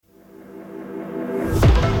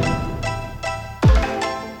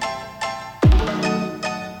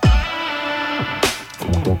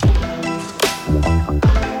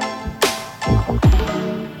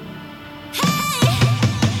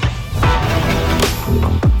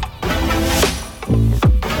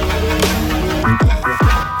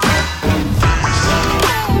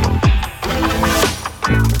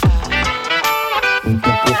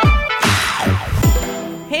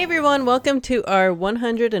and welcome to our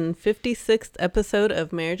 156th episode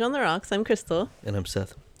of Marriage on the Rocks. I'm Crystal. And I'm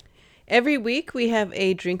Seth. Every week we have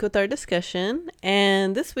a drink with our discussion,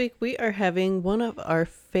 and this week we are having one of our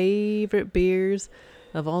favorite beers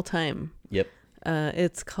of all time. Yep.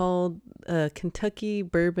 It's called Kentucky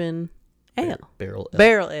Bourbon Ale. Barrel Ale.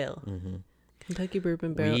 Barrel Ale. Mm-hmm. Kentucky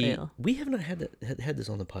Bourbon Barrel Ale. We have not had this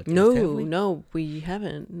on the podcast, No, have we? no, we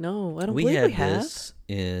haven't. No, I don't we believe had we have. this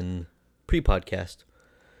in pre-podcast.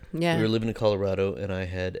 Yeah. We were living in Colorado, and I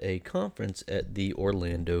had a conference at the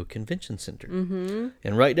Orlando Convention Center. Mm-hmm.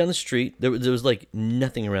 And right down the street, there was like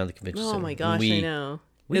nothing around the convention center. Oh my gosh, I know.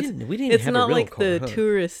 We didn't even It's have not a rental like car, the huh?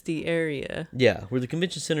 touristy area. Yeah, where the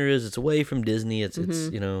convention center is, it's away from Disney. It's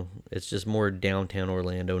it's just more downtown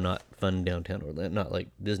Orlando, not fun downtown Orlando, not like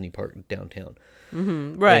Disney Park downtown.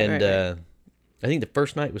 Mm-hmm. Right, and right. I think the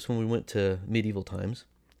first night was when we went to Medieval Times.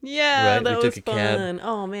 Yeah, right? that We was took a cab fun.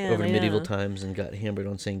 Oh man, over to yeah. Medieval Times and got hammered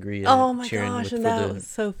on sangria. Oh my cheering gosh, with- and for that the- was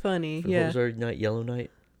so funny. for- Yeah. What was our night? Yellow night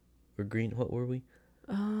or green? What were we?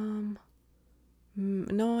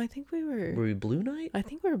 No, I think we were. Were we blue night? I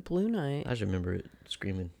think we were Blue Night. I just remember it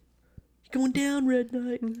screaming, "Going down, red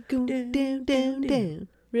night, Going down.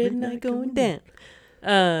 Red night going down. I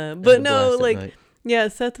had But a no, blast that like, night. yeah,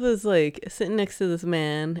 Seth was like sitting next to this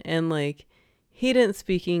man, and like, he didn't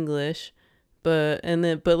speak English, but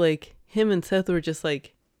like him and Seth were just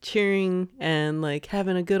like cheering and like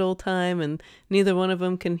having a good old time, and neither one of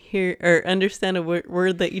them can hear or understand a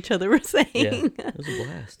word that each other were saying. Yeah, it was a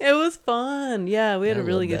blast. It was fun. Yeah, we had a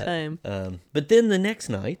really good loved that. time. But then the next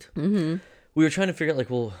night, Mm-hmm. we were trying to figure out, like,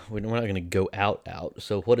 well, we're not going to go out.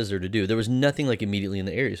 So what is there to do? There was nothing, like, immediately in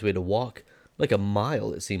the area. So we had to walk, like, a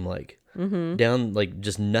mile, it seemed like, down, like,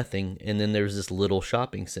 just nothing. And then there was this little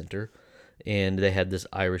shopping center, and they had this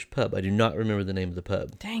Irish pub. I do not remember the name of the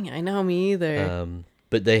pub. Dang, I know, me either.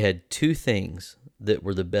 But they had two things that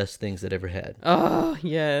were the best things that ever had. Oh,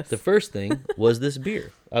 yes. The first thing was this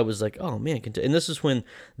beer. I was like, oh, man. And this is when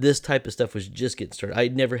this type of stuff was just getting started.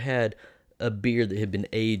 I'd never had a beer that had been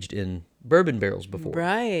aged in bourbon barrels before.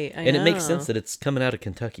 Right, I And know. it makes sense that it's coming out of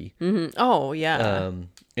Kentucky. Mm-hmm. Oh, yeah.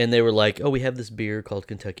 And they were like, oh, we have this beer called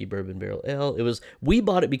Kentucky Bourbon Barrel Ale. We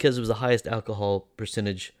bought it because it was the highest alcohol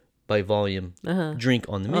percentage by volume drink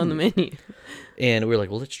on the menu. On the menu. And we were like,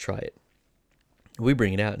 well, let's try it. We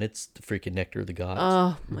bring it out, and it's the freaking nectar of the gods.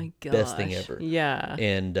 Oh, my gosh. Best thing ever. Yeah.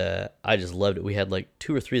 And I just loved it. We had like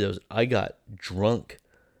 2 or 3 of those. I got drunk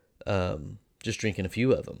just drinking a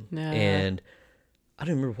few of them. Yeah. And I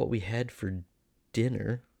don't remember what we had for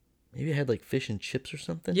dinner. Maybe I had like fish and chips or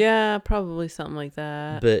something. Yeah, probably something like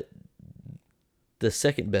that. But the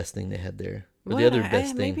second best thing they had there, or the What? other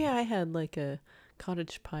best thing, Maybe I had like a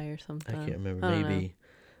cottage pie or something. I can't remember. I don't Maybe.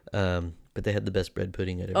 But they had the best bread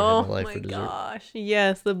pudding I'd ever Oh had in my life my for dessert. gosh.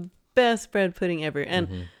 Yes, the best bread pudding ever. And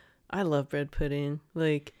Mhm. I love bread pudding.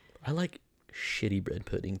 Like, I like shitty bread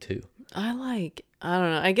pudding too. I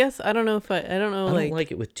don't know. I guess, I don't know if I don't know, I like. don't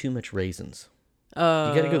like it with too much raisins.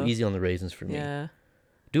 Oh. You got to go easy on the raisins for me. Yeah.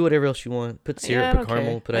 Do whatever else you want. Put Yeah, syrup, I put don't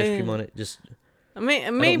caramel, care. put ice cream on it. Just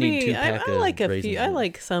Maybe need 2-pack I of like a raisins few. I in it.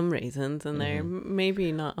 like some raisins in there. Mhm.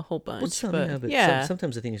 Maybe not a whole bunch. well, some but have it. yeah,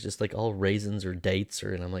 Sometimes I think it's just like all raisins or dates,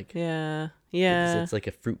 and I'm like, yeah, it's, yeah. it's like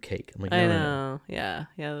a fruit cake. I'm like, I no, no, no. know. Yeah,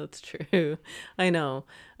 yeah, that's true. I know.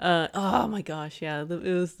 Oh my gosh, yeah. It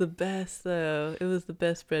was the best though. It was the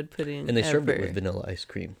best bread pudding. And they served it ever. with vanilla ice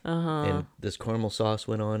cream, Uh-huh. and this caramel sauce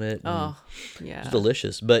went on it. and Oh, yeah. It's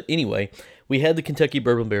delicious. But anyway, we had the Kentucky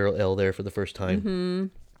Bourbon Barrel Ale there for the first time. Mm-hmm.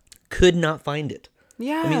 Could not find it.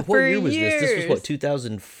 Yeah, I mean, what for year was years. this? This was what,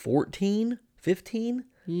 2014, 15,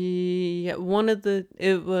 Yeah, it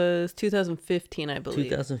was 2015, I believe.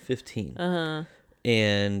 2015, Uh-huh.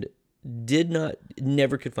 and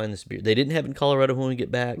never could find this beer. They didn't have it in Colorado when we get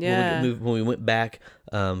back. Yeah. When we went back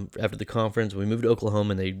after the conference, we moved to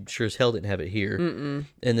Oklahoma, and they sure as hell didn't have it here. Mm-mm.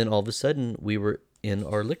 And then all of a sudden, we were in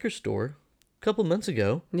our liquor store a couple months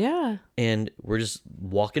ago, Yeah. and we're just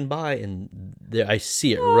walking by, and there I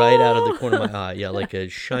see it right out of the corner of my eye. Yeah, like a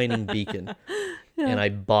shining beacon. And I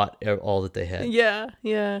bought all that they had. Yeah,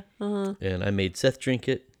 yeah. Uh-huh. And I made Seth drink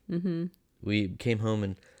it. Mm-hmm. We came home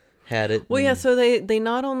and had it. Well, yeah, and- so they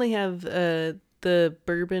not only have the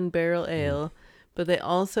bourbon barrel Mm-hmm. ale, but they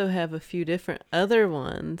also have a few different other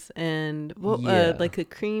ones, and Yeah. like a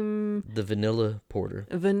cream the vanilla porter.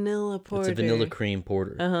 vanilla porter. It's a vanilla cream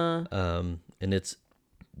porter. Uh-huh. And it's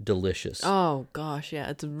delicious. Oh gosh,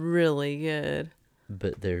 yeah, it's really good.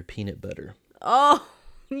 But they're peanut butter. Oh,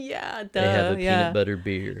 yeah, duh. They have a yeah. peanut butter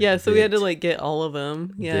beer. Yeah, so we had to that- like get all of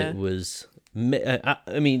them. Yeah. That was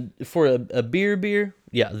I mean, for a beer,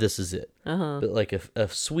 yeah, this is it. But like a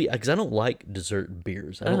sweet, because I don't like dessert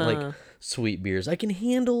beers. I don't like sweet beers. I can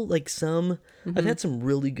handle like some. I've had some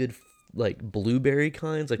really good like blueberry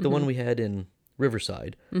kinds, like the one we had in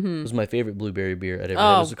Riverside was my favorite blueberry beer I'd ever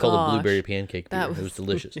had. It was called a blueberry pancake beer. It was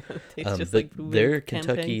delicious. Tastes just but like blueberry their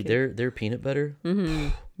Kentucky, pancake. their peanut butter,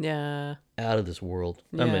 Yeah. out of this world.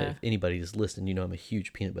 Yeah. If anybody is listening, you know I'm a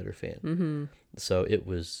huge peanut butter fan. So it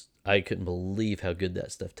was. I couldn't believe how good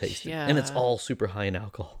that stuff tasted, and it's Yeah. all super high in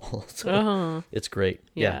alcohol. So it's great.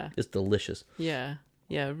 Yeah. It's delicious. Yeah.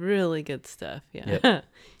 Yeah. Really good stuff. Yeah. Yep.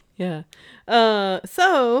 Yeah.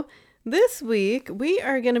 So this week we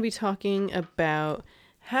are going to be talking about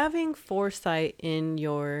having foresight in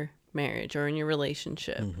your marriage or in your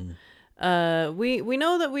relationship. We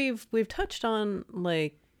know that we've touched on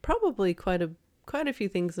like probably quite a few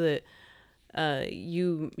things that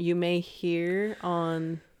you may hear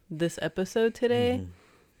on this episode today,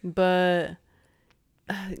 but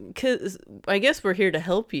because I guess we're here to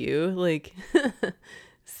help you like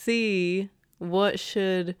see how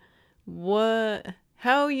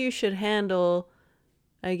you should handle,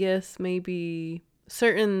 I guess, maybe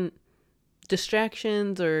certain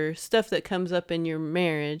distractions or stuff that comes up in your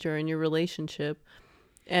marriage or in your relationship,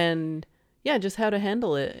 and yeah, just how to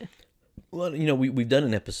handle it. Well, we've done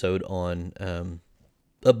an episode on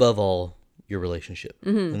above all your relationship,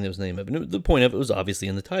 and that was the name of it. And the point of it was obviously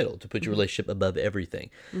in the title, to put your relationship above everything.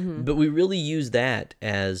 But we really use that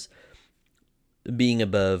as being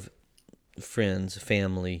above friends,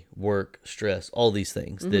 family, work, stress, all these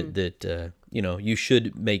things that you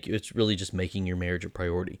should make. It's really just making your marriage a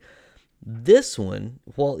priority. This one,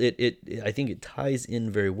 while it I think it ties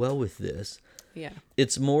in very well with this. Yeah.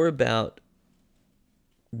 It's more about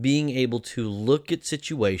being able to look at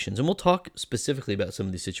situations, and we'll talk specifically about some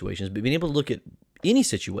of these situations, but being able to look at any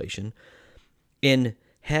situation and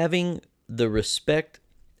having the respect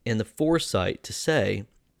and the foresight to say,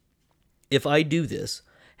 if I do this,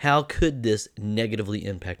 how could this negatively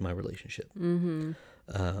impact my relationship?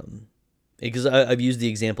 Because I've used the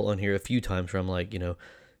example on here a few times where I'm like,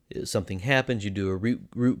 something happens, you do a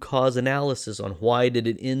root cause analysis on why did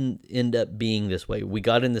it end up being this way. We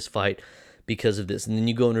got in this fight because of this. And then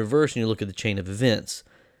you go in reverse and you look at the chain of events.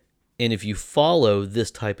 And if you follow this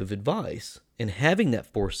type of advice and having that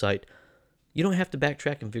foresight, you don't have to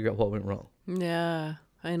backtrack and figure out what went wrong. Yeah,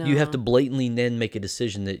 I know. You have to blatantly then make a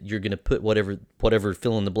decision that you're going to put whatever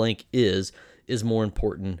fill in the blank is more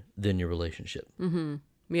important than your relationship.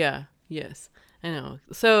 Yeah. Yes, I know.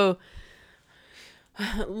 So,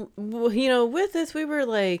 with this, we were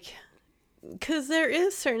like, because there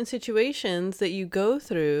is certain situations that you go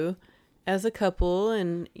through as a couple,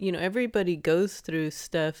 and everybody goes through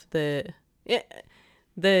stuff that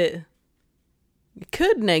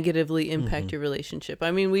could negatively impact your relationship.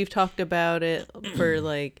 I mean, we've talked about it for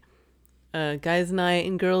like guys' night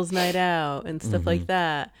and girls' night out and stuff like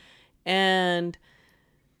that, and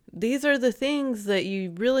these are the things that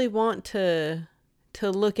you really want to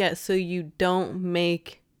look at so you don't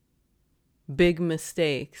make big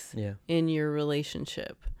mistakes in your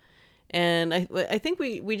relationship. And I think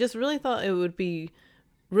we just really thought it would be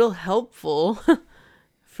real helpful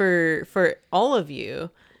for all of you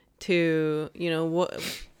to,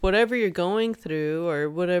 whatever you're going through or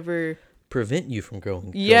whatever prevent you from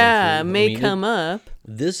going may come up.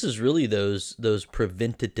 This is really those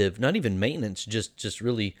preventative, not even maintenance, just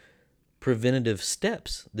really preventative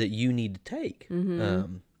steps that you need to take.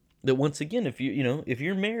 That once again, if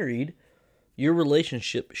you're married, your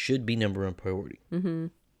relationship should be number one priority.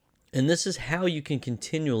 And this is how you can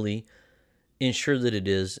continually ensure that it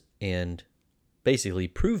is, and basically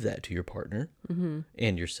prove that to your partner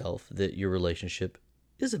and yourself that your relationship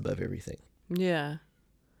is above everything. Yeah.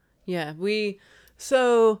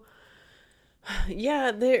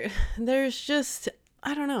 There's just,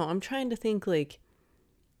 I don't know. I'm trying to think like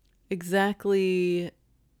exactly,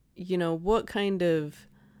 what kind of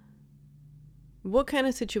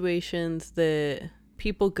situations that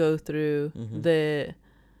people go through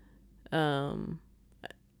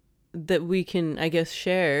that we can, I guess,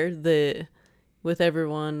 share that with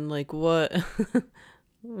everyone, like what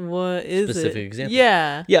is specific it? Example.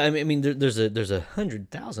 Yeah. I mean, there's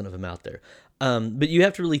 100,000 of them out there, but you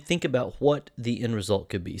have to really think about what the end result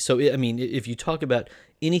could be. So, I mean, if you talk about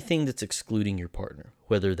anything that's excluding your partner,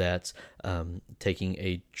 whether that's taking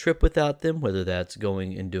a trip without them, whether that's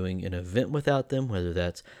going and doing an event without them, whether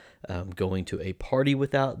that's going to a party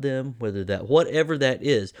without them, whatever that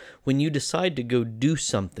is, when you decide to go do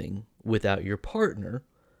something without your partner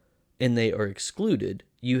and they are excluded,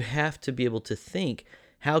 you have to be able to think,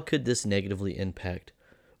 how could this negatively impact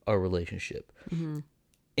our relationship. And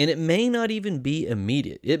it may not even be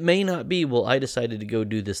immediate. It may not be, well, I decided to go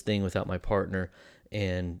do this thing without my partner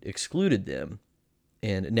and excluded them,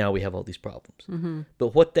 and now we have all these problems.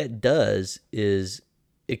 But what that does is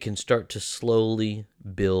it can start to slowly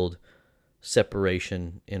build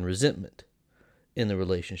separation and resentment in the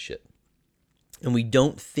relationship. And we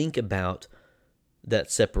don't think about that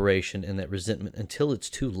separation and that resentment until it's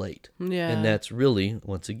too late. Yeah. And that's really,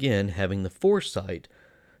 once again, having the foresight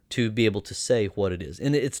to be able to say what it is.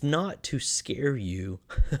 And it's not to scare you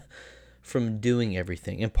from doing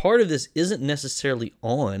everything. And part of this isn't necessarily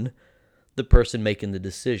on the person making the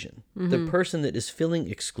decision. The person that is feeling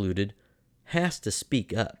excluded has to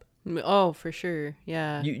speak up. Oh, for sure.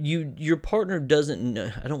 Yeah. Your partner doesn't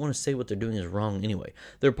know. I don't want to say what they're doing is wrong anyway.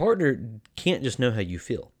 Their partner can't just know how you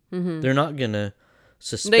feel. They're not going to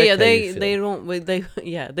suspect how you feel.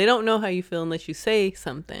 They don't know how you feel unless you say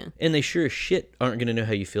something. And they sure as shit aren't going to know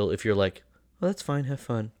how you feel if you're like, well, that's fine, have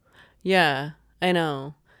fun. Yeah, I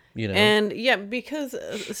know. You know? And yeah, because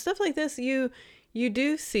stuff like this, you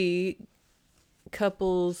do see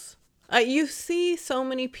couples, you see so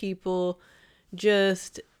many people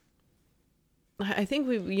just, I think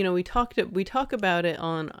we talk about it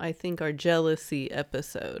on, I think, our jealousy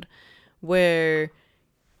episode, where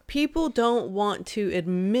people don't want to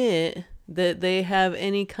admit that they have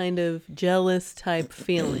any kind of jealous type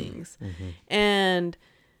feelings. And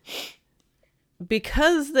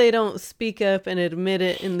because they don't speak up and admit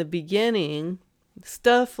it in the beginning,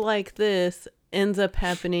 stuff like this ends up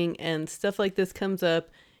happening, and stuff like this comes up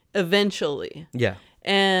eventually. Yeah.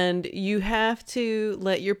 And you have to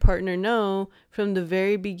let your partner know from the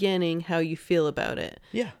very beginning how you feel about it.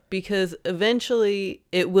 Yeah. Because eventually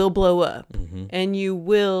it will blow up, and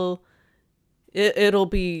it'll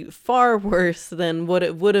be far worse than what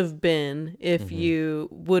it would have been if you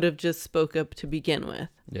would have just spoke up to begin with.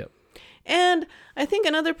 Yep. And I think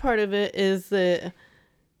another part of it is that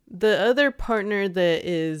the other partner that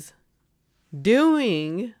is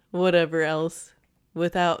doing whatever else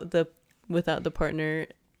without the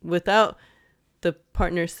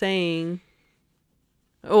partner saying,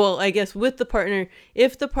 well, I guess with the partner,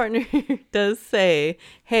 if the partner does say,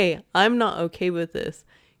 hey, I'm not okay with this,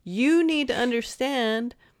 you need to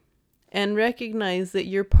understand and recognize that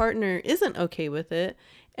your partner isn't okay with it,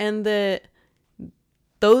 and that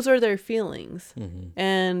those are their feelings.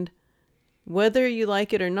 And whether you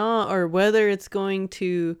like it or not, or whether it's going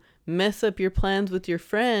to mess up your plans with your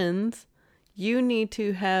friends, you need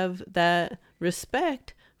to have that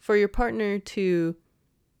respect for your partner to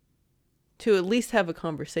at least have a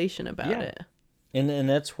conversation about it. And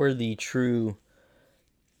that's where the true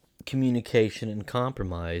communication and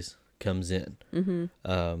compromise comes in.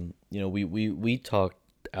 We talked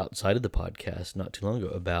outside of the podcast not too long ago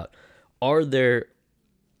about, are there,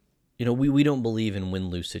 we don't believe in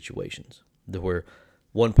win-lose situations where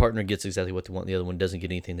one partner gets exactly what they want, the other one doesn't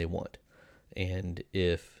get anything they want. And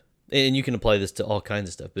you can apply this to all kinds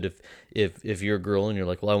of stuff, but if you're a girl and you're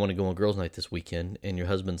like, well, I want to go on girls' night this weekend, and your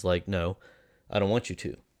husband's like, no, I don't want you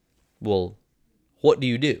to. Well, what do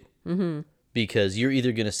you do? Because you're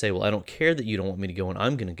either going to say, well, I don't care that you don't want me to go, and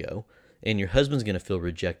I'm going to go, and your husband's going to feel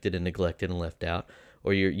rejected and neglected and left out,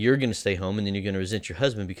 or you're going to stay home, and then you're going to resent your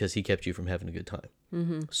husband because he kept you from having a good time.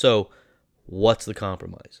 So what's the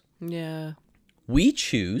compromise? Yeah. We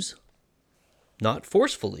choose, not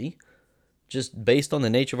forcefully, just based on the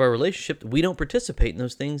nature of our relationship, we don't participate in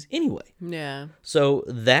those things anyway. Yeah. So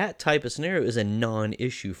that type of scenario is a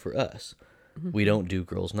non-issue for us. We don't do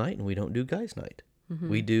girls' night and we don't do guys' night.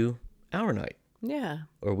 We do our night. Yeah.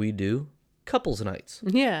 Or we do couples' nights.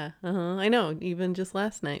 Yeah. I know. Even just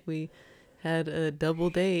last night, we had a double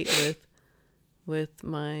date with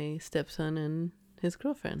my stepson and his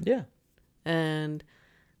girlfriend. Yeah. And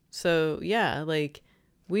so, yeah, like,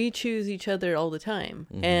 we choose each other all the time.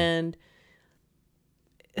 And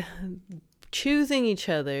choosing each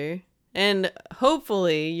other, and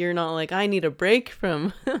hopefully you're not like, I need a break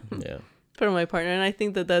from from my partner. And I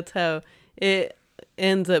think that that's how it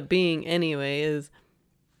ends up being anyway, is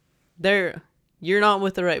you're not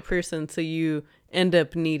with the right person, so you end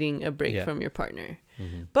up needing a break from your partner.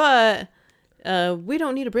 But we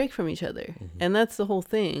don't need a break from each other. And that's the whole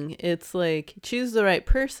thing. It's like, choose the right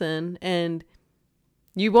person, and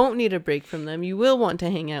you won't need a break from them. You will want to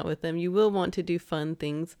hang out with them. You will want to do fun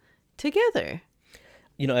things together.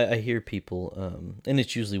 I hear people, and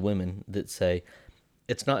it's usually women, that say,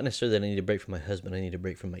 it's not necessarily that I need a break from my husband, I need a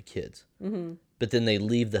break from my kids. But then they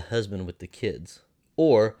leave the husband with the kids.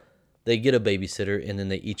 Or they get a babysitter and then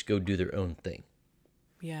they each go do their own thing.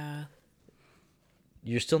 Yeah.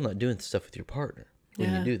 You're still not doing stuff with your partner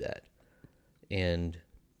when you do that. And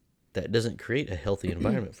that doesn't create a healthy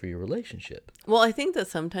environment for your relationship. Well, I think that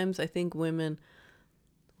sometimes women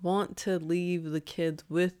want to leave the kids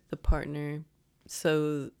with the partner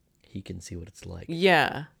so He can see what it's like.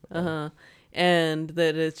 yeah, and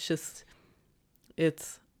that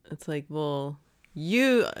it's like, well,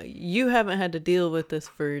 you haven't had to deal with this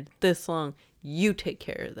for this long. You take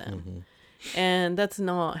care of them, and that's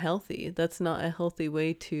not healthy. That's not a healthy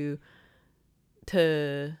way to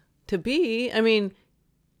be. I mean,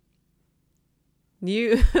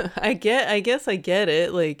 I guess I get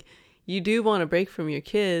it. Like, you do want a break from your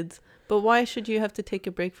kids, but why should you have to take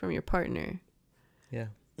a break from your partner? Yeah.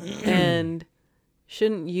 And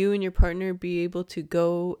shouldn't you and your partner be able to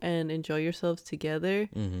go and enjoy yourselves together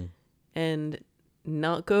and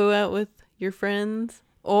not go out with your friends?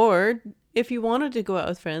 Or if you wanted to go out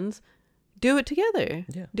with friends, do it together.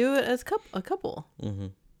 Yeah. Do it as a couple.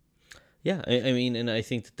 Yeah. I mean, and I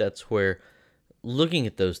think that that's where looking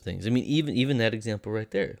at those things, I mean, even that example right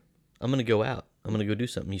there, I'm going to go out. I'm going to go do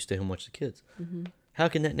something. You stay home, watch the kids. How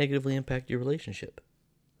can that negatively impact your relationship?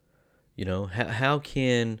 You know, how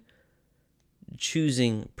can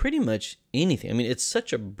choosing pretty much anything, I mean, it's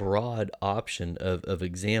such a broad option of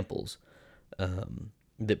examples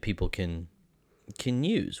that people can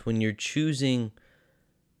use when you're choosing,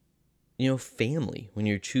 family, when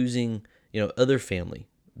you're choosing, other family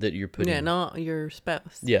that you're putting. Yeah, not your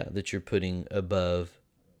spouse. Yeah, that you're putting above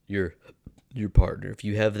your partner. If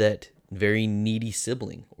you have that very needy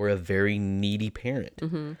sibling or a very needy parent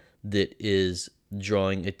that is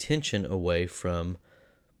drawing attention away from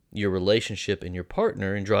your relationship and your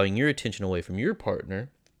partner and drawing your attention away from your partner,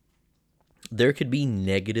 there could be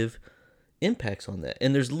negative impacts on that.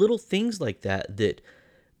 And there's little things like that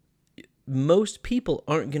most people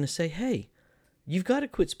aren't going to say, hey, you've got to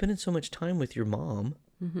quit spending so much time with your mom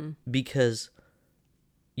because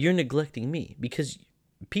you're neglecting me. Because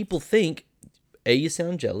people think, A, you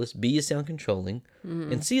sound jealous, B, you sound controlling,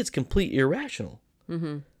 and C, it's completely irrational.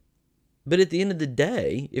 But at the end of the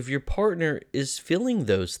day, if your partner is feeling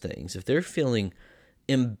those things, if they're feeling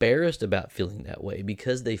embarrassed about feeling that way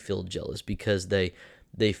because they feel jealous, because they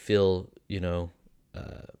feel,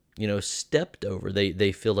 stepped over,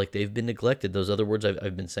 they feel like they've been neglected, those other words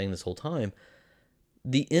I've been saying this whole time,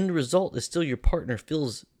 the end result is still your partner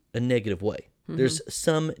feels a negative way. There's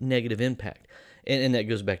some negative impact. And that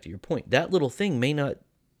goes back to your point. That little thing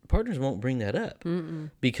partners won't bring that up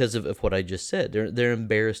because of what I just said. They're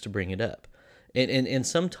embarrassed to bring it up. And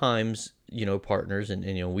sometimes, partners,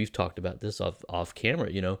 and we've talked about this off camera,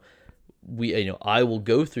 I will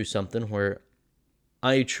go through something where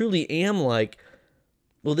I truly am like,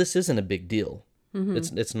 well, this isn't a big deal.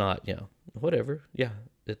 It's not, whatever. Yeah,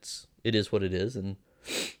 it is what it is, and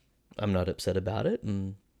I'm not upset about it,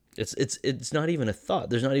 and it's not even a thought.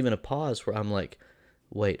 There's not even a pause where I'm like,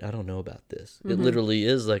 wait, I don't know about this. It literally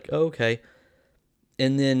is like, oh, okay.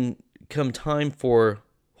 And then come time for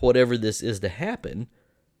whatever this is to happen,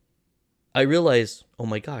 I realize, oh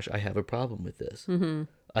my gosh, I have a problem with this.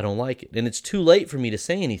 I don't like it. And it's too late for me to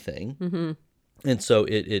say anything. And so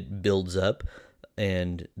it builds up,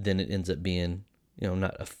 and then it ends up being,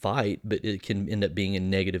 not a fight, but it can end up being a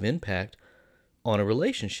negative impact on a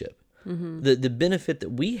relationship. The benefit that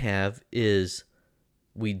we have is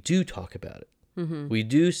we do talk about it. We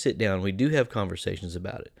do sit down. We do have conversations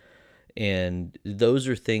about it. And those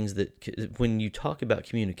are things that when you talk about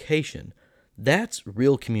communication, that's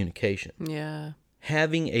real communication. Yeah.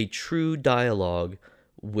 Having a true dialogue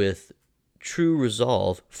with true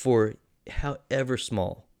resolve for however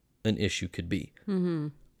small an issue could be.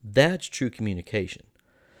 That's true communication.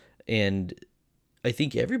 And I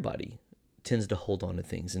think everybody tends to hold on to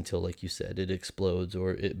things until, like you said, it explodes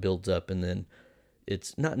or it builds up, and then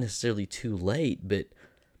it's not necessarily too late, but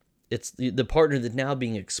it's the partner that's now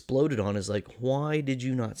being exploded on is like, why did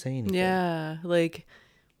you not say anything? Yeah, like,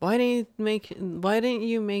 why didn't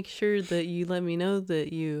you make sure that you let me know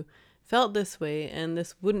that you felt this way and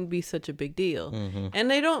this wouldn't be such a big deal? And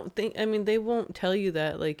they won't tell you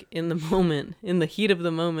that, like, in the moment, in the heat of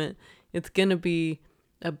the moment. It's gonna be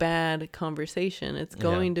a bad conversation. It's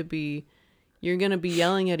going to be, you're gonna be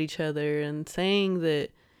yelling at each other and saying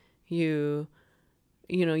that you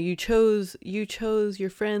chose your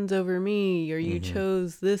friends over me, or you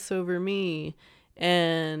chose this over me,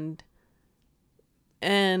 and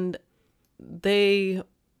they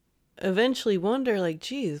eventually wonder, like,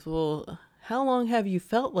 geez, well, how long have you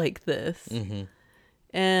felt like this?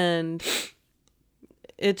 And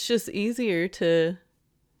it's just easier to,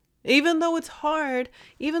 even though it's hard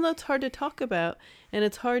to talk about, and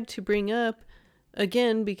it's hard to bring up,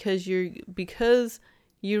 again, because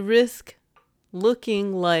you risk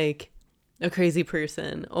looking like a crazy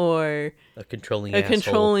person or A controlling a asshole.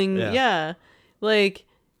 controlling, yeah. Like,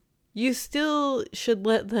 you still should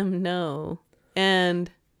let them know. And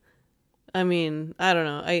I mean, I don't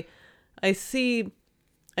know. I see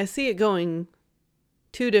it going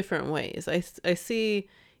two different ways. I see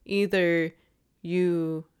either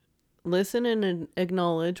you listen and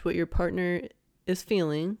acknowledge what your partner is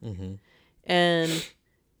feeling, Mm-hmm. and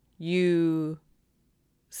you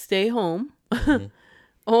stay home, Mm-hmm.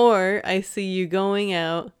 or I see you going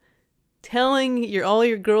out telling all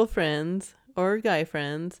your girlfriends or guy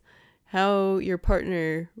friends how your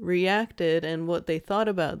partner reacted and what they thought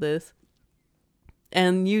about this,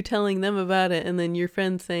 and you telling them about it, and then your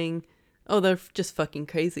friends saying, "Oh, they're just fucking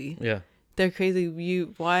crazy. Yeah. They're crazy.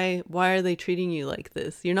 Why are they treating you like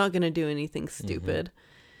this? You're not going to do anything stupid." Mm-hmm.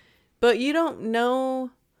 But you don't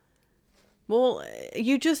know. Well,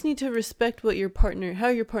 you just need to respect how your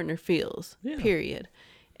partner feels. Yeah. Period.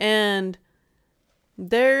 And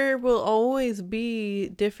there will always be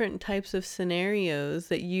different types of scenarios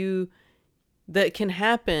that can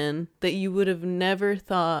happen that you would have never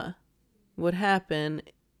thought would happen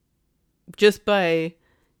just by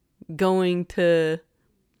going to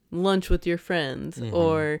lunch with your friends. Mm-hmm.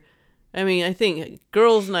 Or, I mean, I think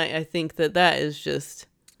girls' night, I think that is just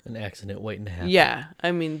an accident waiting to happen. Yeah.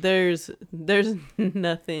 I mean, there's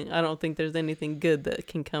nothing, I don't think there's anything good that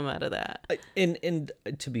can come out of that. And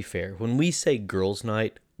to be fair, when we say girls'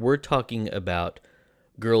 night, we're talking about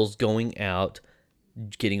girls going out,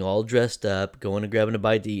 getting all dressed up, going and grabbing a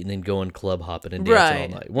bite to eat, and then going club hopping and dancing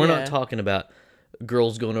all night. We're not talking about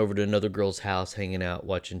girls going over to another girl's house, hanging out,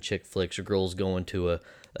 watching chick flicks, or girls going to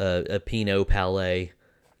a Pinot Palais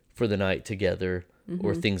for the night together, mm-hmm.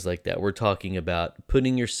 or things like that. We're talking about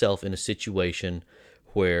putting yourself in a situation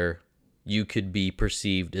where you could be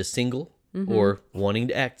perceived as single, mm-hmm. or wanting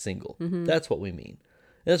to act single. Mm-hmm. That's what we mean.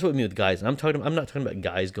 And that's what we mean with guys. And I'm not talking about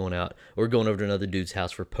guys going out or going over to another dude's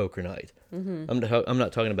house for poker night. Mm-hmm. I'm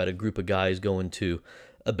not talking about a group of guys going to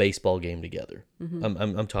a baseball game together. Mm-hmm.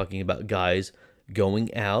 I'm talking about guys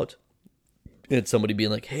going out and somebody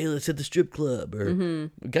being like, "Hey, let's hit the strip club." Or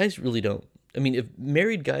mm-hmm. guys really don't. I mean, if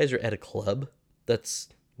married guys are at a club, that's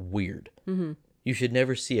weird. Mm-hmm. You should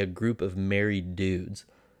never see a group of married dudes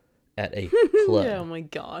at a club. Yeah, oh my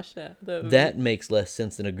gosh. That makes less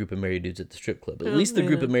sense than a group of married dudes at the strip club. At least the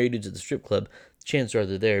group of married dudes at the strip club, chances are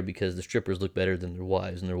they're there because the strippers look better than their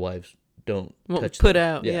wives, and their wives don't touch put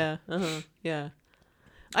them. Out. Yeah. Yeah.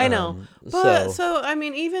 I know. But so I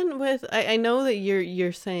mean, even with I know that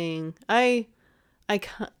you're saying I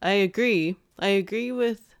agree. I agree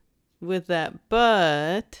with that,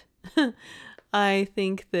 but I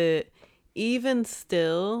think that even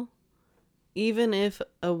still, even if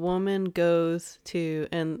a woman goes to,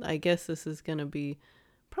 and I guess this is going to be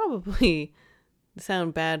probably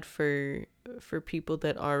sound bad for people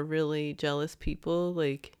that are really jealous people.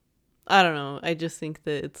 Like, I don't know. I just think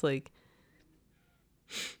that it's like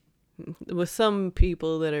with some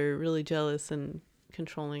people that are really jealous and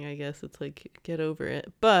controlling, I guess it's like, get over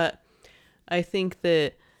it. But I think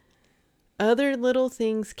that other little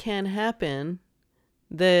things can happen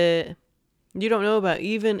that you don't know about,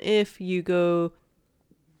 even if you go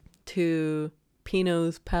to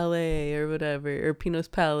Pinot's Palais or whatever, or Pinot's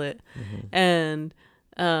Palette, mm-hmm.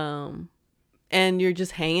 and you're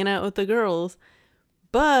just hanging out with the girls,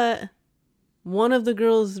 but one of the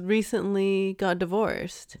girls recently got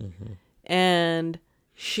divorced, mm-hmm. and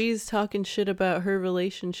she's talking shit about her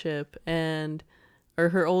relationship or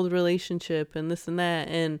her old relationship and this and that,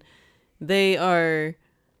 and they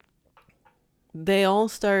all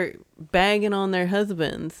start bagging on their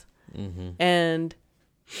husbands. Mm-hmm. And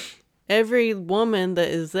every woman that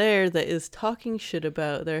is there that is talking shit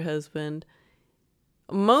about their husband,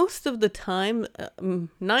 most of the time,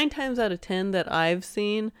 9 times out of 10 that I've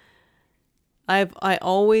seen, I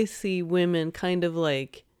always see women kind of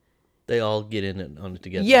like, they all get in on it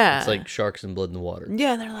together. Yeah. It's like sharks and blood in the water.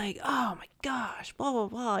 Yeah, they're like, "Oh my gosh, blah, blah,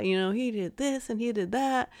 blah. You know, he did this and he did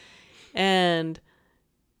that." And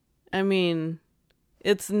I mean,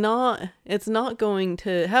 it's not going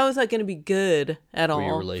to, how is that going to be good at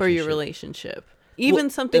all for your relationship? Even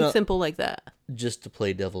something simple like that. Just to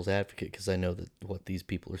play devil's advocate, because I know that what these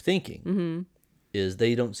people are thinking, mm-hmm. is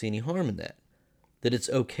they don't see any harm in that. That it's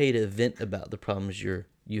okay to vent about the problems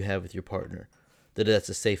you have with your partner. That that's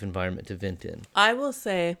a safe environment to vent in. I will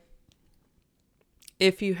say,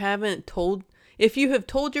 if you have told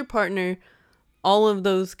your partner all of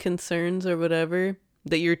those concerns or whatever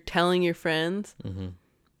that you're telling your friends, mm-hmm.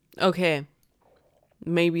 okay,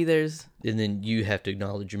 maybe there's... And then you have to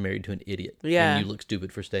acknowledge you're married to an idiot. Yeah. And you look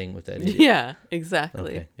stupid for staying with that idiot. Yeah,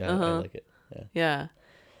 exactly. Okay. Yeah, I like it. Yeah.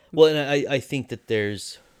 Well, and I think that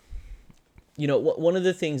there's, one of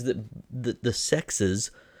the things that the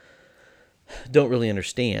sexes don't really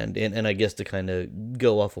understand, and I guess to kind of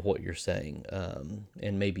go off of what you're saying,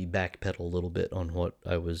 and maybe backpedal a little bit on what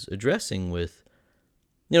I was addressing with,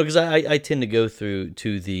 because I tend to go through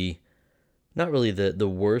to the, not really the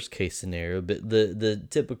worst case scenario, but the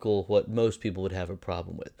typical, what most people would have a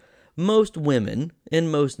problem with. Most women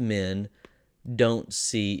and most men don't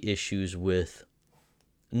see issues with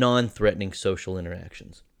non-threatening social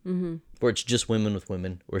interactions. Mm-hmm. Where it's just women with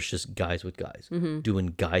women, or it's just guys with guys,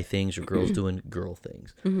 doing guy things, or girls doing girl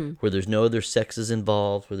things, where there's no other sexes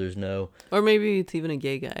involved, where there's no... Or maybe it's even a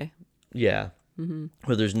gay guy. Yeah.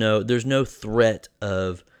 Where there's no threat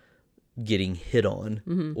of getting hit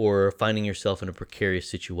on or finding yourself in a precarious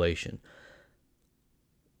situation.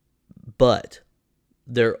 But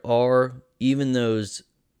there are, even those,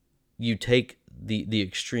 you take the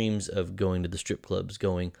extremes of going to the strip clubs,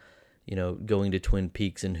 going to Twin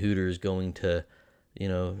Peaks and Hooters, going to,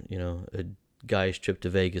 a guy's trip to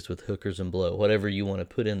Vegas with hookers and blow, whatever you want to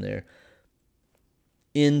put in there.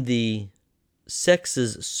 In the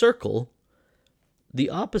sex's circle, the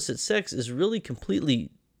opposite sex is really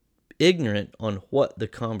completely ignorant on what the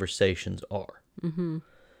conversations are. Mm-hmm.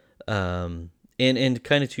 And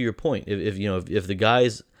kind of to your point, if the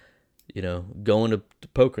guy's, going to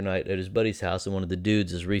poker night at his buddy's house and one of the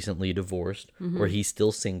dudes is recently divorced, or he's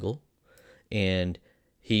still single, and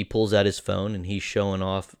he pulls out his phone and he's showing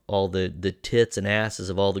off all the tits and asses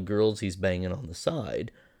of all the girls he's banging on the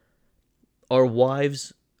side, are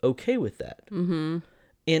wives okay with that? Mm-hmm.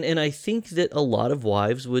 And I think that a lot of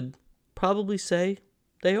wives would probably say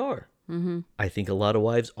they are. Mm-hmm. I think a lot of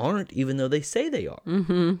wives aren't, even though they say they are.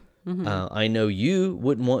 Mm-hmm. Mm-hmm. I know you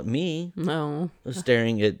wouldn't want me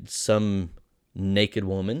staring at some naked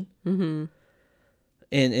woman. Mm-hmm.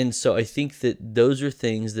 And so I think that those are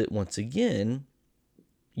things that, once again,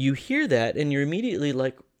 you hear that and you're immediately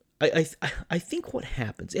like, I think what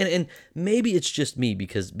happens, and maybe it's just me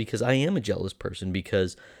because I am a jealous person,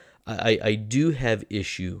 because I do have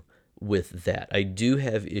issue with that. I do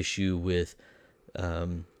have issue with,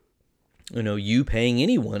 you paying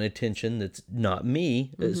anyone attention that's not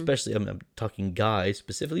me, especially I'm talking guys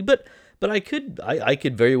specifically, but I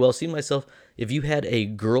could very well see myself, if you had a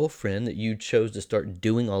girlfriend that you chose to start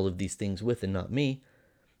doing all of these things with and not me,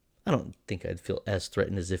 I don't think I'd feel as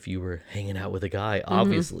threatened as if you were hanging out with a guy,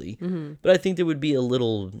 obviously. Mm-hmm. But I think there would be a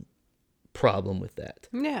little problem with that.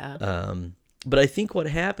 Yeah. But I think what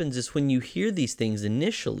happens is, when you hear these things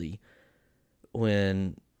initially,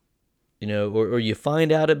 when, or you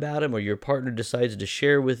find out about them, or your partner decides to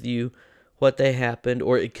share with you what they happened,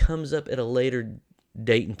 or it comes up at a later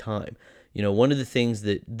date and time. One of the things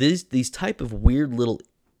that these type of weird little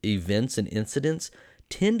events and incidents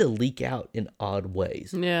tend to leak out in odd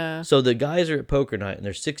ways. Yeah. So the guys are at poker night and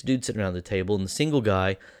there's 6 dudes sitting around the table, and the single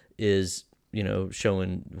guy is,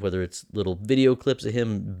 showing, whether it's little video clips of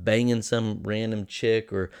him banging some random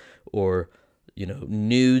chick, or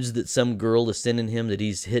nudes that some girl is sending him that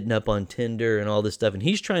he's hitting up on Tinder and all this stuff. And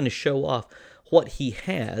he's trying to show off what he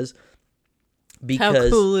has, because how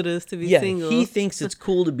cool it is to be single. He thinks it's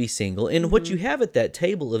cool to be single. And what you have at that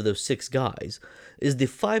table of those 6 guys is the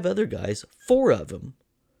 5 other guys, 4 of them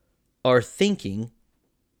are thinking,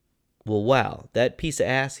 well, wow, that piece of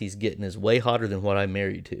ass he's getting is way hotter than what I'm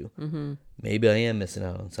married to. Mm-hmm. Maybe I am missing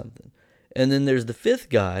out on something. And then there's the 5th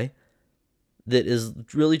guy that is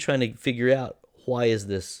really trying to figure out, why is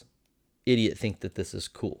this idiot think that this is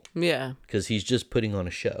cool? Yeah. Because he's just putting on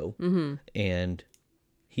a show, and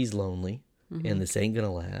he's lonely, and this ain't going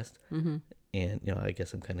to last. Mm-hmm. And, I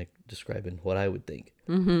guess I'm kind of describing what I would think.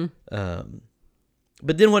 Mm-hmm.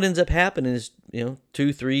 But then what ends up happening is,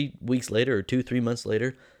 2-3 weeks later, or 2-3 months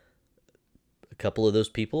later, a couple of those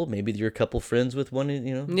people, maybe you're a couple friends with one,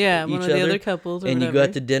 yeah, each one of other, the other couples, or and whatever. You go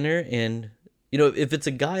out to dinner, and if it's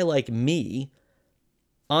a guy like me,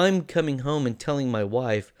 I'm coming home and telling my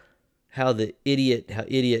wife how idiot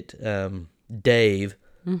Dave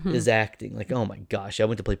is acting. Like, oh my gosh, I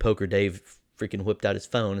went to play poker. Dave freaking whipped out his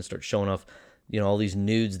phone and started showing off, all these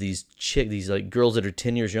nudes, these like girls that are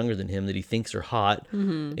 10 years younger than him that he thinks are hot.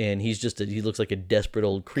 Mm-hmm. And he's he looks like a desperate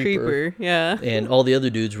old creeper. Yeah. And all the other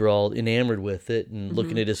dudes were all enamored with it and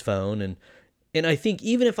looking at his phone. And I think,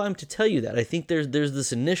 even if I'm to tell you that, I think there's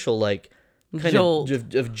this initial, like, kind jolt.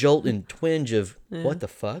 of jolt and twinge of, what the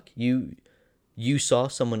fuck? You saw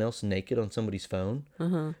someone else naked on somebody's phone?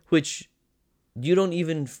 Which you don't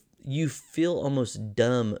even, you feel almost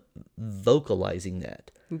dumb vocalizing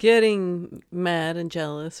that. Getting mad and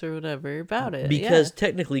jealous or whatever about it. Because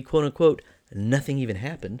technically, quote unquote, nothing even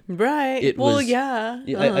happened. Right. It well, was, yeah.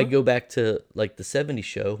 I go back to like the '70s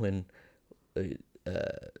show when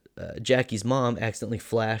Jackie's mom accidentally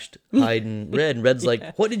flashed Hyde in red, and Red's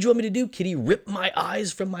like, "What did you want me to do, Kitty? Rip my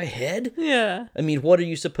eyes from my head?" Yeah. I mean, what are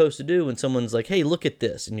you supposed to do when someone's like, "Hey, look at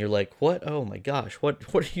this," and you're like, "What? Oh my gosh,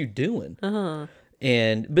 what are you doing?"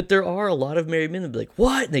 But there are a lot of married men that be like,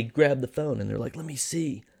 "What?" And they grab the phone and they're like, "Let me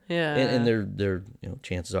see." Yeah. And they're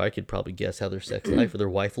chances are I could probably guess how their sex life or their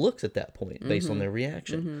wife looks at that point based on their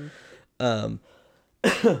reaction. But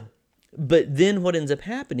then what ends up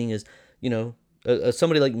happening is,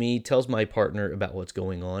 somebody like me tells my partner about what's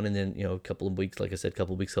going on, and then a couple of weeks, like I said,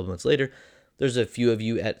 couple months later, there's a few of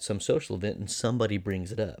you at some social event, and somebody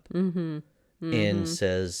brings it up and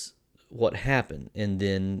says what happened, and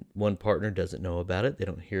then one partner doesn't know about it, they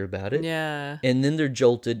don't hear about it, and then they're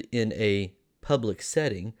jolted in a public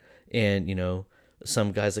setting, and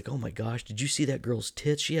some guy's like, "Oh my gosh, did you see that girl's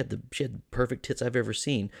tits? She had the perfect tits I've ever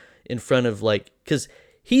seen," in front of because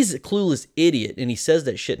he's a clueless idiot, and he says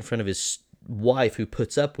that shit in front of his wife who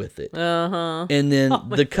puts up with it. And then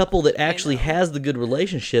the couple that actually has the good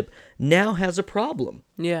relationship now has a problem.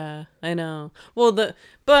 Yeah, I know. Well,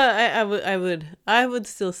 I would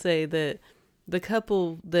still say that the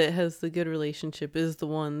couple that has the good relationship is the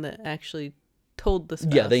one that actually told the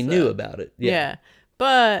spouse. Yeah, they knew about it. Yeah.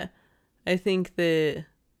 But I think that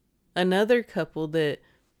another couple that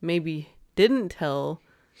maybe didn't tell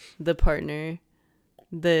the partner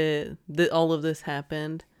that all of this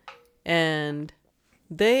happened, and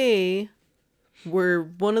they were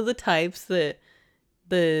one of the types that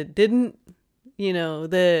didn't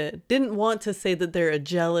want to say that they're a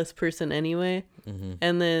jealous person anyway,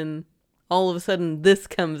 and then all of a sudden this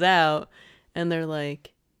comes out and they're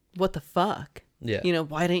like, what the fuck? Yeah.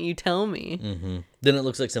 Why didn't you tell me? Then it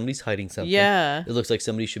looks like somebody's hiding something. Yeah. It looks like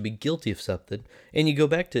somebody should be guilty of something. And you go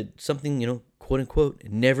back to something, quote unquote,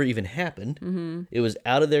 never even happened. It was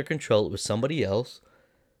out of their control. It was somebody else.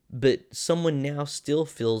 But someone now still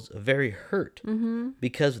feels very hurt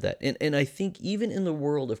because of that. And I think even in the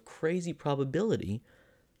world of crazy probability,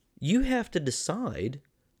 you have to decide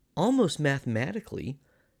almost mathematically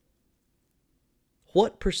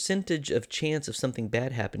what percentage of chance of something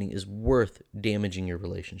bad happening is worth damaging your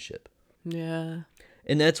relationship. Yeah.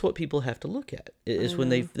 And that's what people have to look at, is when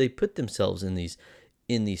they put themselves in these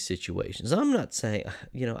situations. I'm not saying,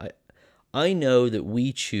 I know that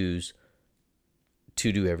we choose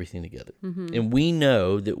to do everything together. And we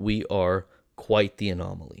know that we are quite the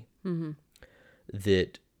anomaly.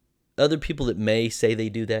 That other people that may say they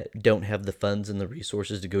do that don't have the funds and the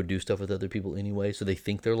resources to go do stuff with other people anyway, so they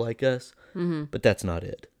think they're like us. But that's not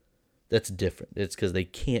it. That's different. It's because they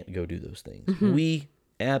can't go do those things. We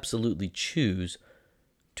absolutely choose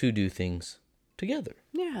to do things together.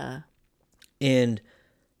 Yeah. And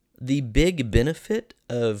the big benefit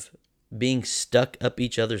of being stuck up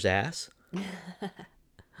each other's ass,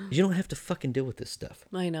 you don't have to fucking deal with this stuff.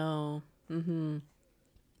 I know.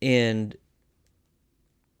 And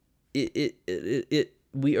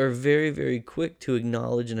we are very, very quick to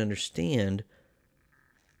acknowledge and understand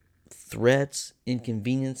threats,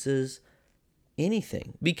 inconveniences,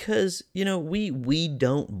 anything, because we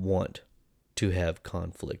don't want to have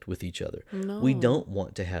conflict with each other. No. We don't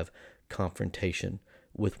want to have confrontation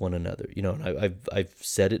with one another. And I've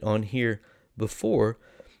said it on here before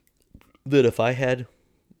that if I had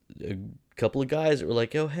a couple of guys that were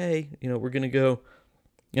like, "Oh, hey, we're gonna go,"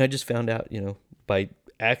 I just found out, by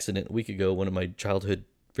accident a week ago, one of my childhood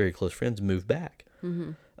very close friends moved back.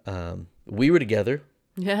 We were together.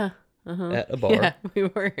 Yeah. At a bar. Yeah, we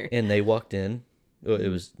were. And they walked in. It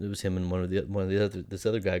was him and one of the other this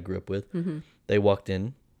other guy I grew up with. They walked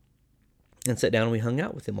in and sat down and we hung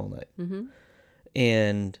out with him all night.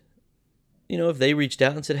 And if they reached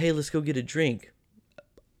out and said, "Hey, let's go get a drink,"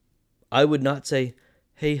 I would not say,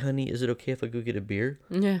 "Hey, honey, is it okay if I go get a beer?"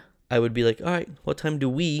 Yeah. I would be like, "All right, what time do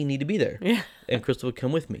we need to be there?" Yeah. And Crystal would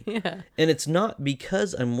come with me. Yeah. And it's not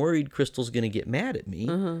because I'm worried Crystal's going to get mad at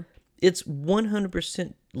me. It's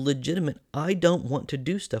 100% legitimate. I don't want to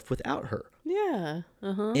do stuff without her. Yeah.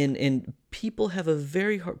 And people have a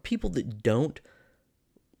very hard... People that don't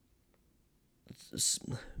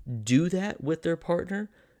do that with their partner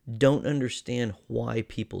don't understand why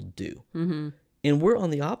people do. And we're on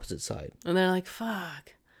the opposite side. And they're like,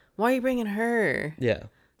 "Fuck, why are you bringing her?" Yeah.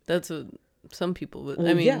 That's what some people would. Well,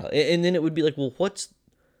 I mean, yeah. And then it would be like, well,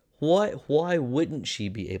 why wouldn't she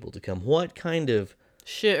be able to come? What kind of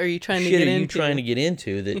shit are you trying to shit get are into? you trying to get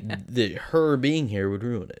into that that her being here would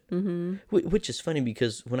ruin it? Which is funny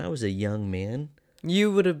because when I was a young man,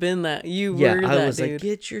 you would have been that. You yeah, were I that was dude. like,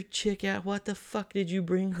 "Get your chick out! What the fuck did you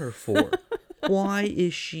bring her for?" Why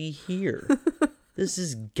is she here? This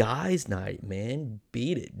is guys' night, man.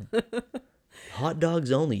 Beat it. This is guys' night, man. Beat it. Hot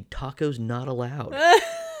dogs only. Tacos not allowed.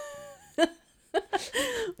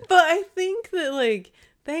 But I think that, like,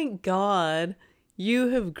 thank God you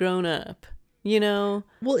have grown up, you know?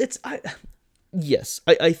 Well,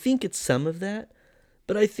 I think it's some of that,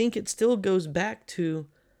 but I think it still goes back to,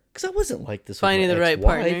 because I wasn't like this. Finding with my the right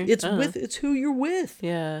ex-wife. partner. It's who you're with.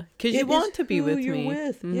 Yeah, because you It want is to be who with you're me.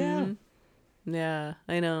 with. Yeah. Yeah,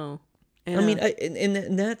 I know. I mean,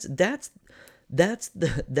 and that's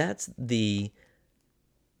the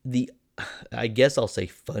I guess I'll say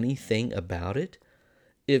funny thing about it.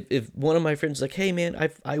 If one of my friends is like, hey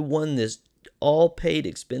man, I won this all paid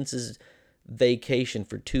expenses vacation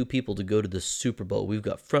for 2 people to go to the Super Bowl. We've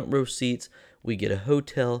got front row seats. We get a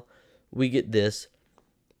hotel. We get this.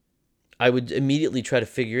 I would immediately try to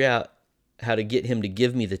figure out how to get him to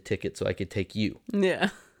give me the ticket so I could take you. Yeah.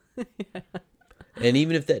 And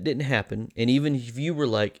even if that didn't happen, and even if you were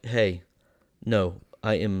like, hey, no,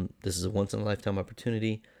 this is a once in a lifetime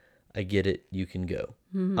opportunity. I get it. You can go.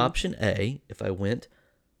 Mm-hmm. Option A, if I went,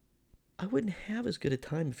 I wouldn't have as good a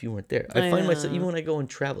time if you weren't there. I find myself, even when I go on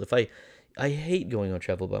travel, I hate going on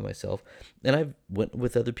travel by myself, and I've went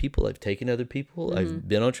with other people. I've taken other people. Mm-hmm. I've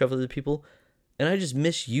been on travel with other people, and I just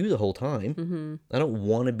miss you the whole time. Mm-hmm. I don't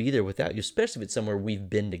want to be there without you, especially if it's somewhere we've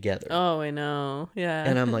been together. Oh, I know. Yeah.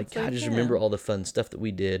 And I'm like, God, I just remember all the fun stuff that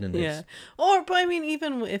we did. And yeah. But I mean,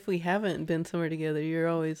 even if we haven't been somewhere together, you're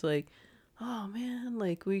always like, oh man,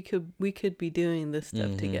 like we could be doing this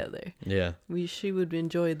stuff together. Yeah. She would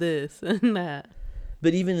enjoy this and that.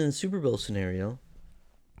 But even in the Super Bowl scenario,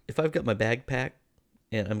 if I've got my bag packed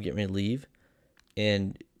and I'm getting ready to leave,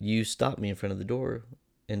 and you stopped me in front of the door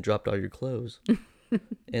and dropped all your clothes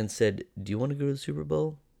and said, do you want to go to the Super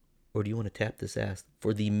Bowl, or do you want to tap this ass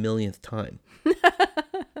for the millionth time?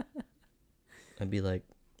 I'd be like,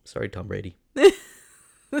 sorry, Tom Brady.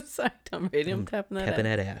 Sorry, Tom Brady. I'm tapping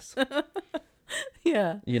that ass.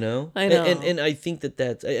 Yeah. You know? I know. And I think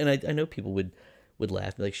that's, and I know people would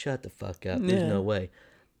laugh, be like, shut the fuck up. There's no way.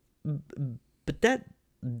 But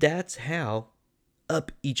that's how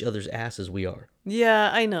up each other's asses we are. Yeah,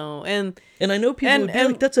 I know. And I know people would be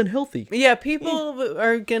like, that's unhealthy. Yeah, people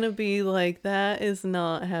are going to be like, that is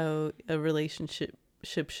not how a relationship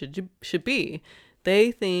should be.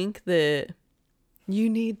 They think that you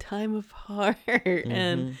need time apart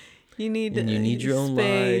and you need your own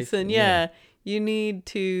life, and you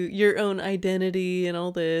need your own identity and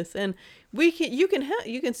all this. And you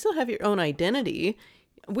can still have your own identity.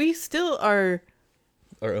 We still are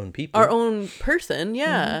our own people, our own person.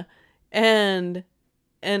 Yeah. And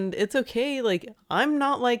it's okay. Like, I'm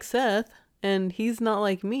not like Seth and he's not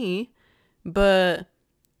like me, but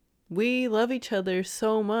we love each other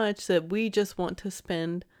so much that we just want to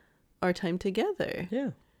spend our time together.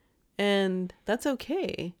 Yeah. And that's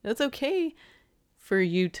okay. That's okay for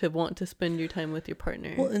you to want to spend your time with your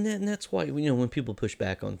partner. Well, and that's why, when people push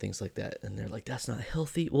back on things like that and they're like, that's not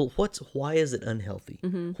healthy. Well, why is it unhealthy?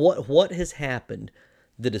 What has happened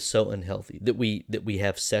that is so unhealthy? That we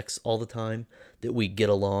have sex all the time, that we get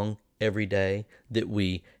along every day, that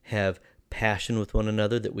we have passion with one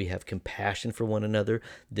another, that we have compassion for one another,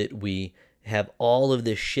 that we have all of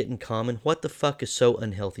this shit in common. What the fuck is so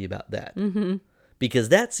unhealthy about that? Because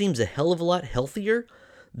that seems a hell of a lot healthier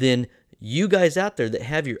than you guys out there that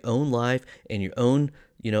have your own life and your own,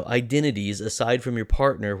 identities aside from your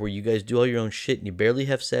partner, where you guys do all your own shit and you barely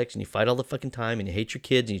have sex and you fight all the fucking time and you hate your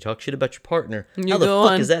kids and you talk shit about your partner. How the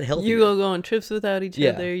fuck is that healthy? You go on trips without each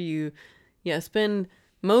other. You spend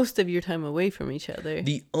most of your time away from each other.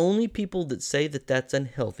 The only people that say that that's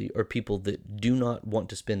unhealthy are people that do not want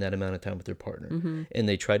to spend that amount of time with their partner. And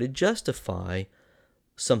they try to justify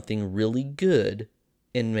something really good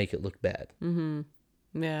and make it look bad.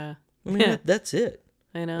 Yeah. I mean, that's it.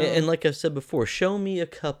 I know. And like I've said before, show me a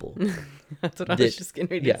couple. That's what I was just getting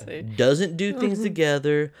ready to say. Doesn't do things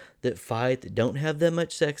together, that fight, that don't have that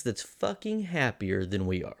much sex, that's fucking happier than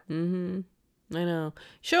we are. I know.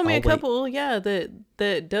 Show me a couple,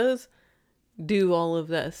 that does do all of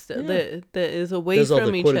that stuff, that is away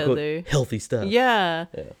from each other. Healthy stuff. Yeah.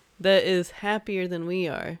 That is happier than we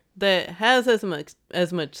are. That has as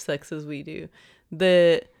much sex as we do.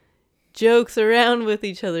 That jokes around with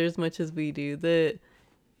each other as much as we do. That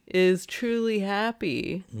is truly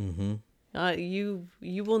happy. You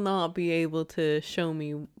will not be able to show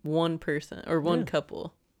me one person or one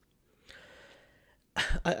couple.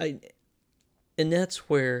 And that's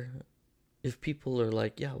where, if people are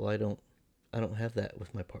like, yeah, well, I don't have that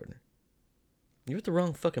with my partner. You're with the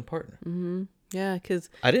wrong fucking partner. Yeah, because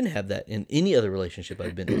I didn't have that in any other relationship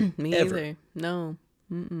I've been in. Me ever. either. No.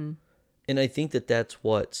 And I think that that's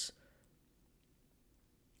what's,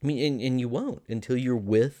 I mean, and you won't until you're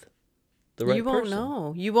with the right You won't person.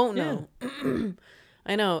 know. You won't Yeah. know.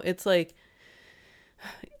 I know. It's like,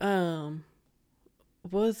 was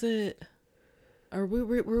it, or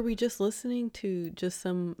were we just listening to just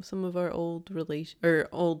some of our old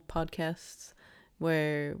old podcasts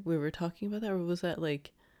where we were talking about that, or was that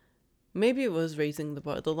like, maybe it was Raising the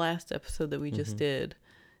Bar, the last episode that we just did,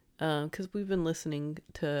 because we've been listening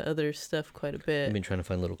to other stuff quite a bit. I've been trying to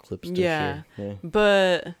find little clips to Yeah. share. Yeah.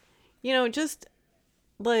 But, just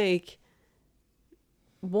like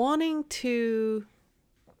wanting to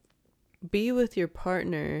be with your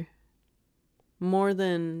partner more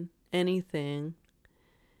than anything,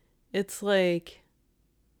 it's like,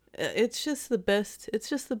 it's just the best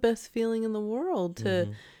feeling in the world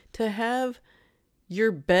to have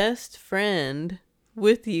your best friend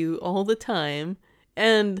with you all the time.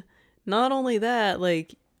 And not only that,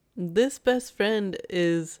 like, this best friend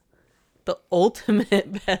is the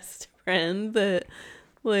ultimate best friend that,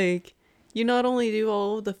 like, you not only do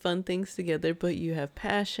all of the fun things together, but you have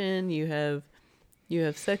passion, you have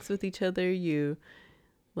sex with each other, you,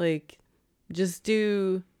 like, just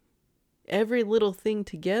do every little thing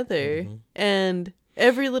together, and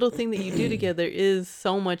every little thing that you do together is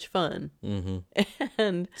so much fun.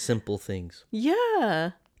 And Simple things.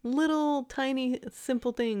 yeah, little tiny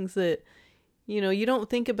simple things that you don't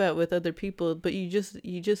think about with other people, but you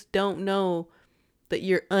just don't know that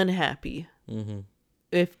you're unhappy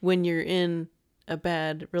if when you're in a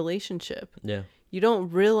bad relationship. Yeah. You don't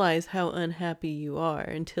realize how unhappy you are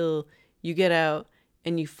until you get out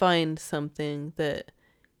and you find something that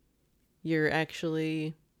you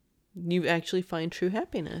actually find true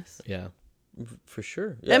happiness. Yeah. For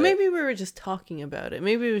sure. Yeah. And maybe we were just talking about it.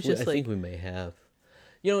 Maybe it was just I think we may have.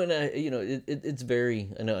 And it's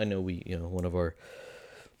very. I know. We. One of our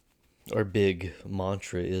big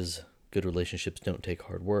mantra is good relationships don't take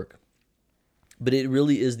hard work. But it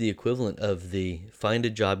really is the equivalent of the find a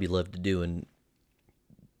job you love to do and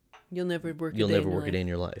you'll never work a day in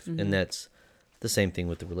your life. And that's the same thing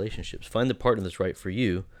with the relationships. Find the partner that's right for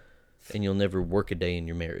you, and you'll never work a day in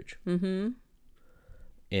your marriage.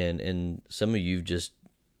 And some of you just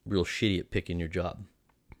real shitty at picking your job.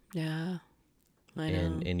 Yeah, I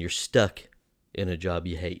know. And you're stuck in a job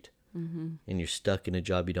you hate. And you're stuck in a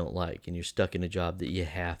job you don't like. And you're stuck in a job that you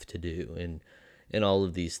have to do. And all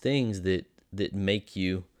of these things that make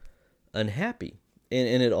you unhappy.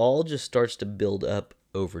 And it all just starts to build up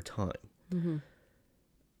over time.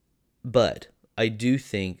 But I do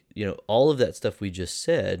think, all of that stuff we just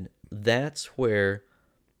said, that's where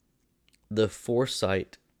the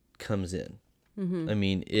foresight comes in. I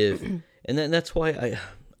mean, that's why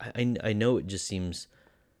I know it just seems,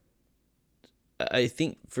 I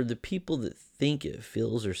think for the people that think it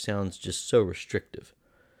feels or sounds just so restrictive,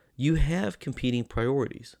 you have competing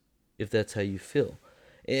priorities if that's how you feel.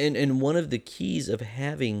 And one of the keys of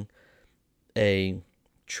having a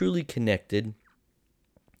truly connected,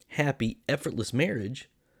 happy, effortless marriage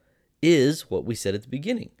is what we said at the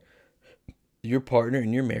beginning. Your partner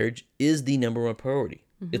in your marriage is the number one priority.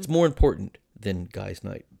 It's more important than guys'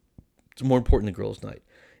 night. It's more important than girls' night.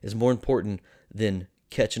 It's more important than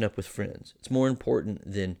catching up with friends. It's more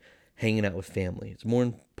important than hanging out with family. It's more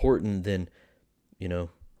important than,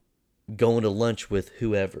 going to lunch with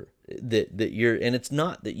whoever. That you're, and it's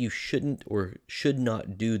not that you shouldn't or should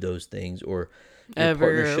not do those things, or your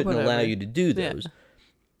partner shouldn't allow you to do those.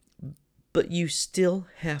 Yeah. But you still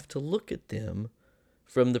have to look at them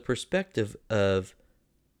from the perspective of,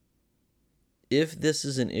 if this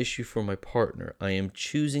is an issue for my partner, I am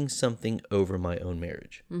choosing something over my own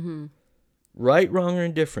marriage. Right, wrong, or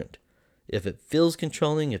indifferent. If it feels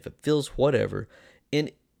controlling, if it feels whatever.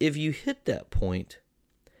 And if you hit that point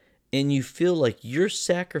and you feel like you're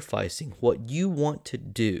sacrificing what you want to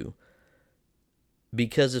do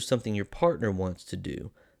because of something your partner wants to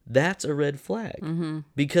do, that's a red flag.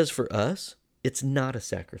 Because for us, it's not a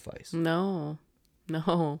sacrifice. No.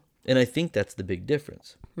 And I think that's the big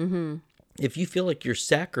difference. If you feel like you're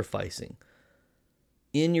sacrificing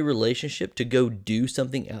in your relationship to go do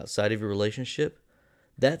something outside of your relationship,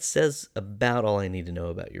 that says about all I need to know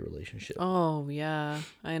about your relationship. Oh, yeah,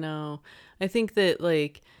 I know. I think that,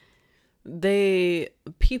 like,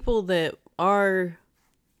 people that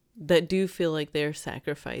do feel like they're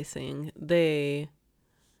sacrificing, they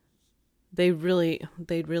really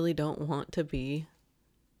don't want to be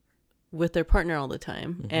with their partner all the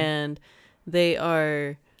time. And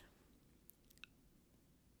they're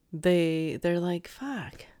like,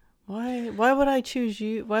 fuck, why would I choose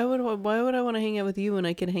you? Why would I want to hang out with you when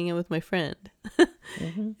I can hang out with my friend?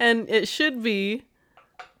 And it should be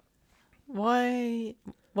why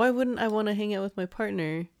wouldn't I want to hang out with my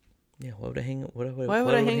partner? Yeah, why would I hang? Why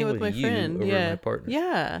would I hang out with my you friend? over Yeah. my partner?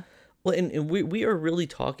 Yeah. Well, and we are really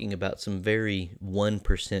talking about some very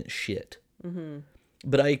 1% shit. Mm-hmm.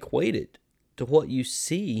 But I equate it to what you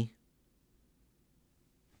see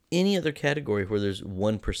any other category where there's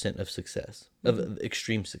 1% of success, of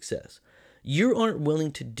extreme success. You aren't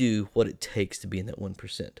willing to do what it takes to be in that 1%.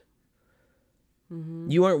 Mm-hmm.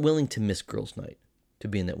 You aren't willing to miss girls' night to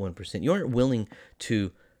be in that 1%. You aren't willing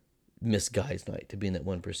to miss guys' night to be in that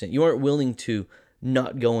 1%. You aren't willing to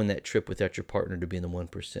not go on that trip without your partner to be in the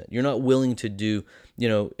 1%. You're not willing to do,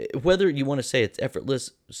 whether you want to say it's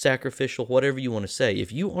effortless, sacrificial, whatever you want to say,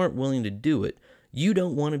 if you aren't willing to do it, you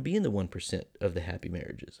don't want to be in the 1% of the happy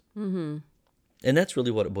marriages. Mm-hmm. And that's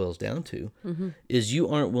really what it boils down to, Mm-hmm. is you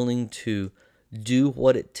aren't willing to do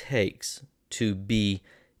what it takes to be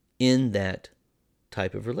in that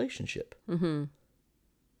type of relationship. Mm-hmm.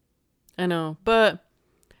 I know, but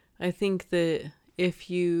I think that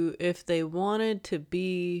if they wanted to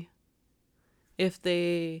be, if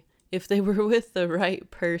they were with the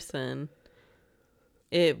right person,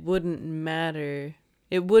 it wouldn't matter.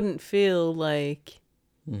 It wouldn't feel like,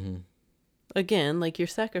 Mm-hmm. again, like you're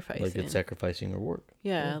sacrificing. Like it's sacrificing your work.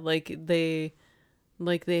 Yeah, like they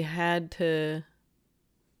had to.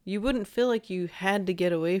 You wouldn't feel like you had to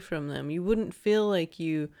get away from them. You wouldn't feel like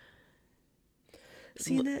you.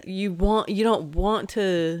 See that? You don't want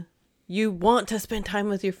to. You want to spend time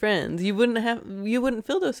with your friends. You wouldn't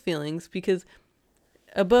feel those feelings because,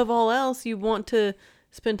 above all else, you want to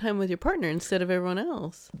spend time with your partner instead of everyone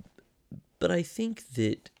else. But I think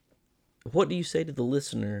that, what do you say to the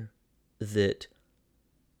listener that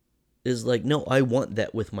is like, no, I want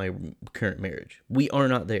that with my current marriage? We are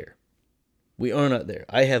not there. We are not there.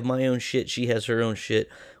 I have my own shit. She has her own shit.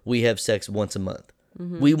 We have sex once a month.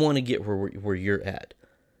 Mm-hmm. We want to get where you're at.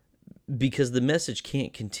 Because the message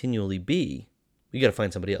can't continually be, you got to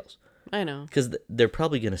find somebody else. I know. Because they're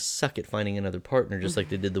probably going to suck at finding another partner just like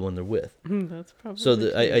they did the one they're with. That's probably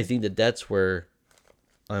so I think that's where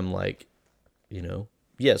I'm like,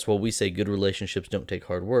 yes, well, we say good relationships don't take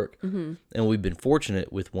hard work. Mm-hmm. And we've been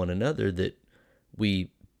fortunate with one another that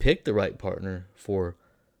we picked the right partner for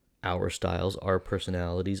our styles, our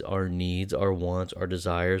personalities, our needs, our wants, our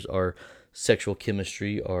desires, our sexual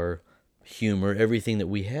chemistry, our humor, everything that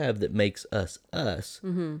we have that makes us us.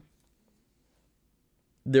 Mm-hmm.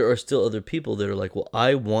 There are still other people that are like, well,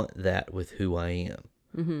 I want that with who I am.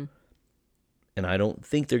 Mm-hmm. And I don't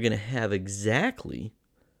think they're going to have exactly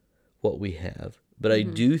what we have. But I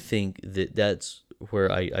do think that that's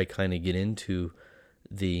where I kind of get into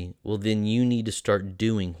well, then you need to start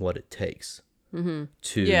doing what it takes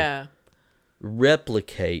to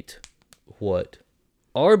replicate what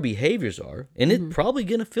our behaviors are. And it's probably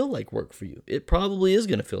going to feel like work for you. It probably is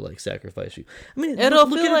going to feel like sacrifice for you. I mean,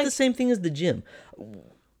 look at it the same thing as the gym.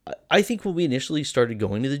 I think when we initially started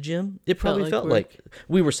going to the gym, it probably felt like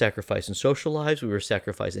we were sacrificing social lives. We were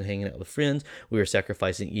sacrificing hanging out with friends. We were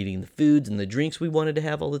sacrificing eating the foods and the drinks we wanted to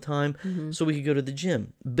have all the time so we could go to the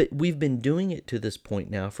gym. But we've been doing it to this point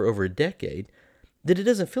now for over a decade that it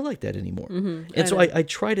doesn't feel like that anymore. And so I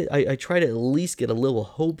try to at least get a little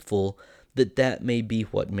hopeful that may be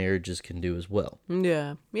what marriages can do as well.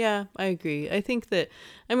 Yeah, I agree. I think that,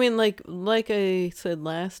 I mean, like I said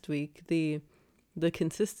last week, the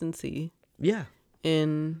consistency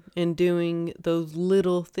in doing those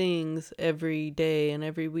little things every day and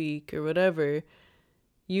every week or whatever,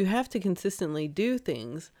 you have to consistently do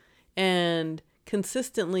things and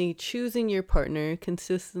consistently choosing your partner,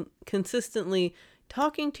 consistently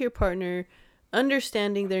talking to your partner,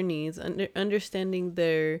 understanding their needs, understanding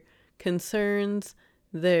their concerns,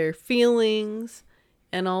 their feelings,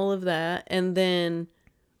 and all of that, and then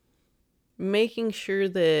making sure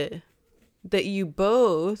that you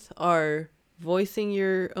both are voicing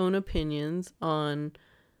your own opinions on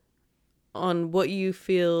what you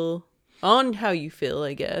feel, on how you feel,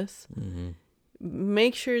 I guess. Mm-hmm.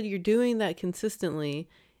 Make sure you're doing that consistently,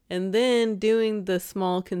 and then doing the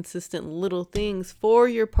small, consistent little things for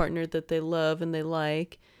your partner that they love and they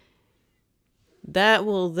like. That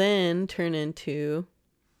will then turn into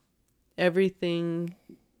everything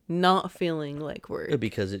not feeling like work.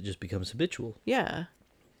 Because it just becomes habitual. Yeah.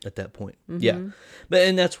 At that point. Yeah.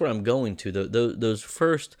 And that's where I'm going to. Those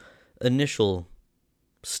first initial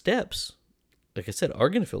steps, like I said, are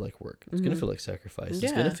going to feel like work. It's going to feel like sacrifice.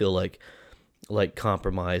 It's going to feel like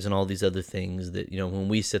compromise and all these other things that, when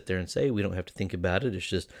we sit there and say we don't have to think about it, it's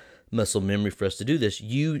just muscle memory for us to do this.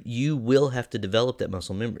 You will have to develop that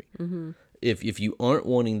muscle memory. Mm-hmm. If you aren't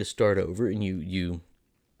wanting to start over and you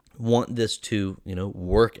want this to,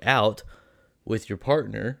 work out with your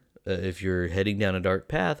partner, If you're heading down a dark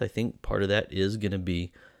path, I think part of that is going to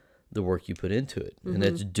be the work you put into it. And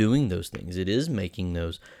that's doing those things. It is making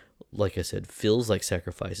those, like I said, feels like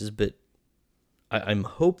sacrifices, but I'm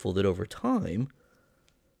hopeful that over time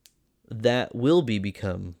that will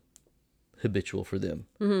become habitual for them.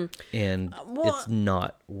 And it's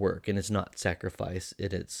not work and it's not sacrifice.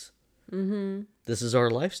 It's this is our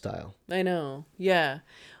lifestyle. I know. Yeah.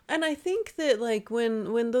 And I think that like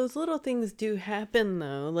when those little things do happen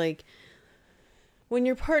though, like when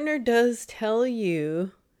your partner does tell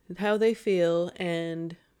you how they feel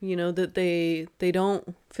and you know that they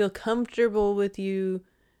don't feel comfortable with you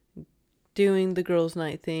doing the girls'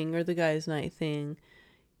 night thing or the guys' night thing,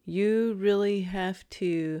 you really have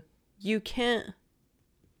to, you can't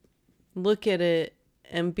look at it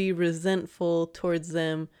and be resentful towards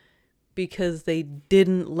them because they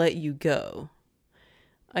didn't let you go.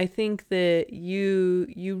 I think that you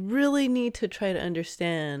really need to try to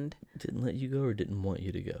understand. Didn't let you go or didn't want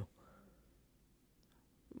you to go?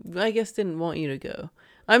 I guess didn't want you to go.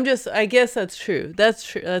 I guess that's true. That's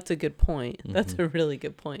true. That's a good point. That's a really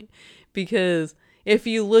good point. Because if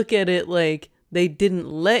you look at it like they didn't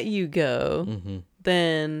let you go,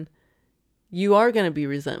 then you are going to be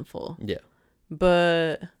resentful. Yeah.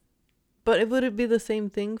 But would it be the same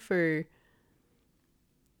thing for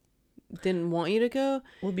didn't want you to go?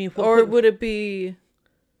 Well, I mean, or would it be...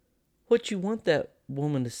 What you want that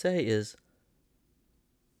woman to say is,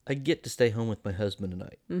 I get to stay home with my husband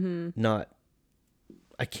tonight. Not,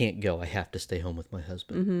 I can't go. I have to stay home with my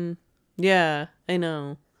husband. Yeah, I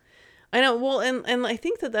know. Well, and I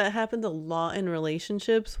think that happens a lot in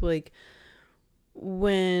relationships. Like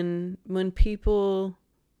when people,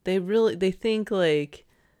 they think like,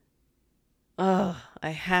 oh, I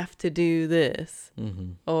have to do this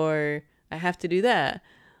or I have to do that.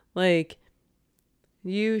 Like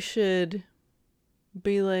you should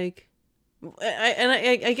be like,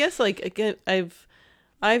 I guess like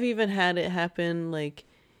I've even had it happen like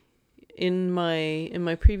in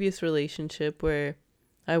my previous relationship where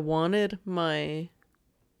I wanted my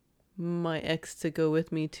ex to go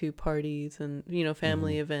with me to parties and, you know,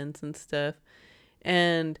 family events and stuff.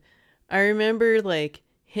 And I remember like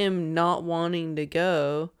him not wanting to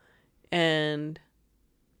go, and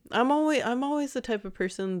I'm always the type of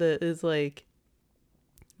person that is like,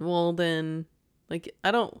 well then, like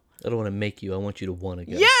I don't want to make you. I want you to want to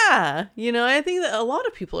go. Yeah. You know, I think that a lot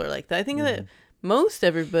of people are like that. I think that most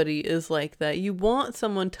everybody is like that. You want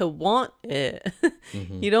someone to want it.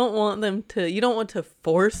 You don't want to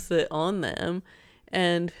force it on them.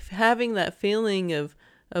 And having that feeling of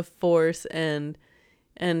force and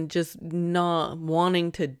just not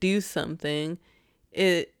wanting to do something,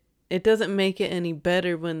 it doesn't make it any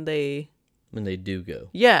better when they do go.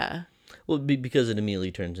 Yeah. Well, because it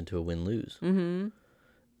immediately turns into a win-lose.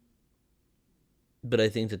 But I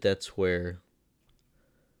think that's where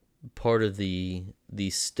part of the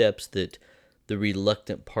steps that the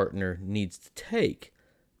reluctant partner needs to take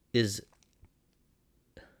is,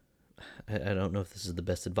 I don't know if this is the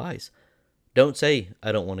best advice. Don't say,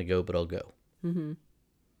 I don't want to go, but I'll go.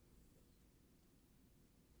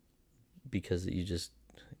 Because you just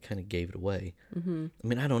kind of gave it away. I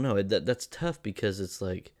mean, I don't know. That's tough because it's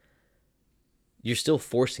like, you're still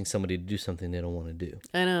forcing somebody to do something they don't want to do.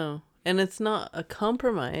 I know. And it's not a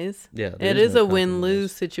compromise. Yeah. It is a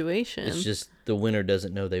win-lose situation. It's just the winner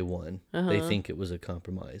doesn't know they won. They think it was a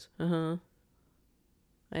compromise. I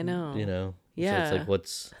know. You know? Yeah. So it's like,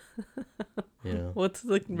 what's, you know. What's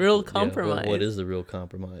the real compromise? Yeah, what is the real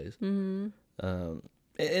compromise?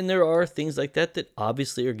 And there are things like that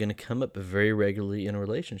obviously are going to come up very regularly in a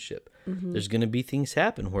relationship. There's going to be things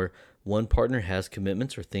happen where one partner has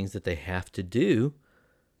commitments or things that they have to do.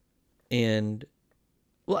 And,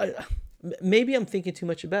 well, maybe I'm thinking too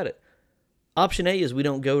much about it. Option A is we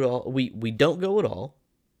don't go at all. We don't go at all.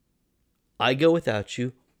 I go without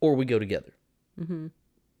you, or we go together. And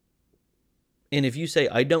if you say,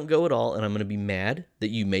 I don't go at all, and I'm going to be mad that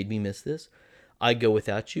you made me miss this, I go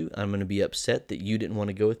without you, I'm going to be upset that you didn't want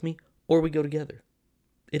to go with me, or we go together.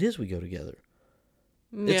 It is we go together.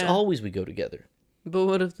 Yeah. It's always we go together. But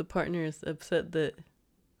what if the partner is upset that...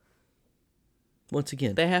 Once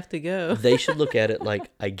again, they have to go. They should look at it like,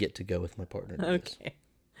 I get to go with my partner. Okay.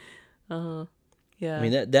 Yeah. I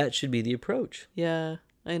mean, that should be the approach. Yeah,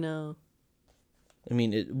 I know. I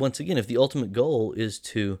mean, once again, if the ultimate goal is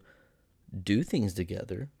to do things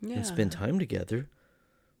together and spend time together,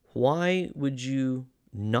 why would you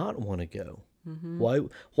not want to go?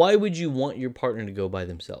 Why would you want your partner to go by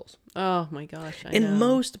themselves? Oh my gosh, I know.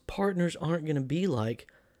 Most partners aren't going to be like,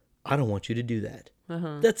 I don't want you to do that.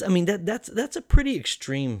 That's a pretty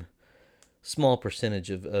extreme small percentage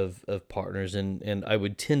of partners, and I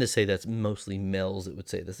would tend to say that's mostly males that would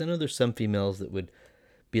say this. I know there's some females that would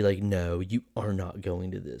be like, no, you are not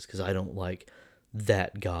going to this because I don't like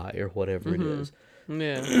that guy or whatever it is.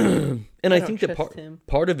 Yeah. And I think that trust him.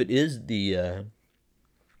 part of it is the,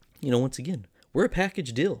 once again, we're a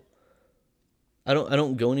package deal. I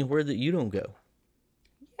don't go anywhere that you don't go.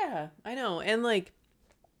 Yeah, I know. And like,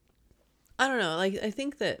 I don't know. Like, I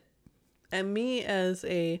think that, and me as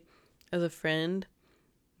a friend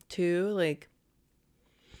too, like,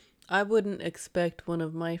 I wouldn't expect one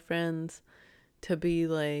of my friends to be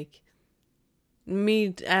like,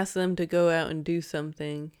 me ask them to go out and do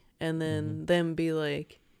something and then them be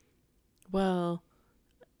like, well,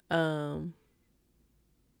 what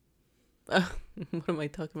am I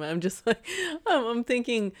talking about? I'm just like, I'm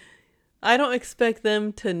thinking, I don't expect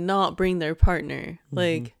them to not bring their partner.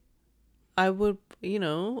 Like, I would,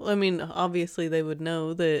 I mean, obviously they would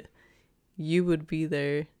know that you would be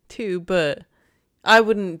there too, but I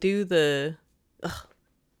wouldn't do the,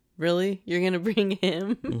 really? You're going to bring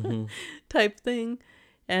him type thing.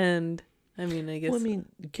 And I mean, I guess. Well, I mean,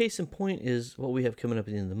 the case in point is what we have coming up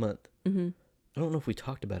at the end of the month. Mm-hmm. I don't know if we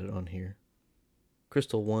talked about it on here.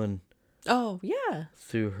 Crystal won. Oh, yeah.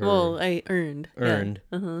 Through her. Well, I earned.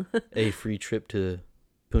 Yeah. A free trip to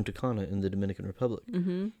Punta Cana in the Dominican Republic.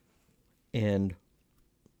 Mm-hmm. And,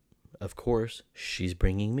 of course, she's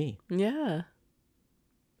bringing me. Yeah.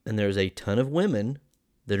 And there's a ton of women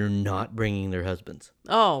that are not bringing their husbands.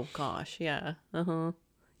 Oh, gosh. Yeah. Uh-huh.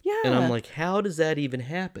 Yeah. And I'm like, how does that even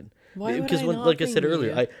happen? Why would Because I when, not like I bring said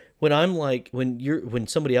earlier, you? when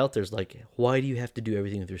somebody out there's like, why do you have to do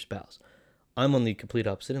everything with your spouse? I'm on the complete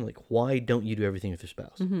opposite. I'm like, why don't you do everything with your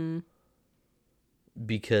spouse? Mm-hmm.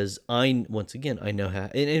 Because I know how.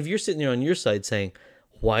 And if you're sitting there on your side saying,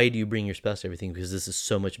 why do you bring your spouse to everything? Because this is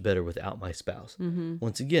so much better without my spouse. Mm-hmm.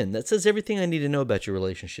 Once again, that says everything I need to know about your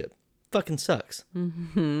relationship. Fucking sucks.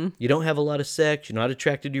 Mm-hmm. You don't have a lot of sex. You're not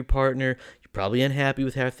attracted to your partner. You're probably unhappy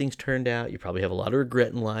with how things turned out. You probably have a lot of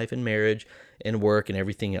regret in life and marriage and work and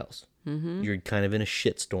everything else. Mm-hmm. You're kind of in a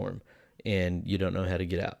shitstorm and you don't know how to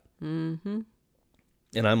get out. Mm-hmm.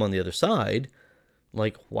 And I'm on the other side.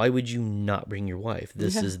 Like, why would you not bring your wife?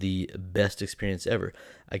 This is the best experience ever.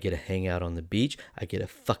 I get to hang out on the beach. I get to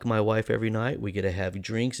fuck my wife every night. We get to have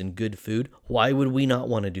drinks and good food. Why would we not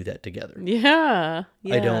want to do that together? Yeah.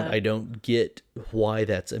 I don't get why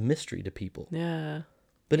that's a mystery to people. Yeah.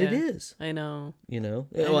 But Yeah. it is. I know.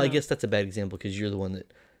 Well, I guess that's a bad example because you're the one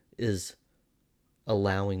that is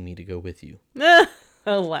allowing me to go with you.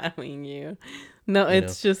 Allowing you. No, You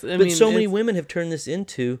it's just, I But mean, so many it's women have turned this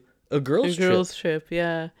into a girls' trip.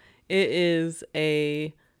 Yeah. It is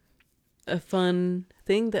a fun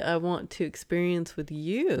thing that I want to experience with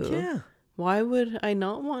you. Yeah. Why would I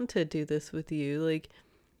not want to do this with you? Like,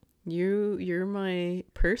 you're my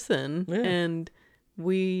person, and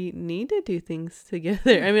we need to do things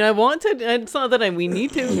together. I mean, I want to. It's not that we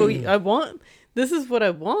need to, but I want. This is what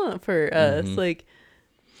I want for us. Like,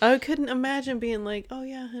 I couldn't imagine being like, "Oh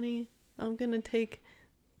yeah, honey, I'm gonna take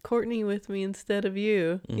Courtney with me instead of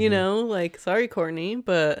you." Like, sorry, Courtney,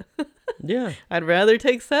 but Yeah. I'd rather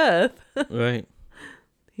take Seth. Right.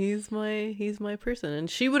 He's my person, and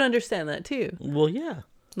she would understand that too. Well, yeah.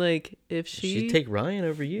 Like, if She'd take Ryan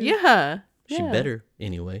over you. yeah, She better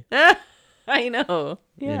anyway. I know.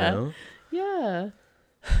 Yeah, yeah.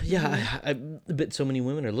 Yeah, I bet so many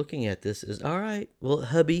women are looking at this as, all right, well,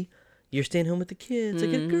 hubby, you're staying home with the kids.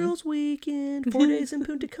 Like a girls' weekend, 4 days in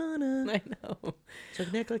Punta Cana. I know. So I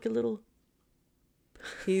can act like a little...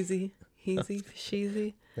 Heezy,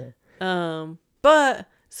 sheezy. Yeah. But,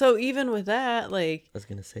 so even with that, like... I was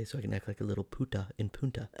going to say, so I can act like a little puta in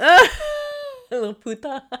Punta. A little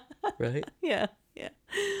puta. Right? Yeah.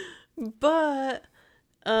 But,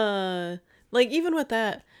 like, even with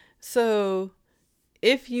that, so...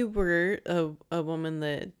 If you were a woman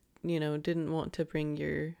that, didn't want to bring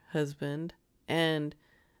your husband, and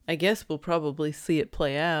I guess we'll probably see it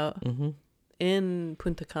play out in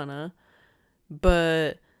Punta Cana,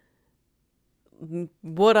 but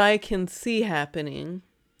what I can see happening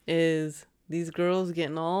is these girls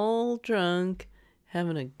getting all drunk,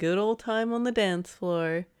 having a good old time on the dance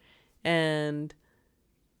floor, and,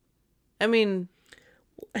 I mean...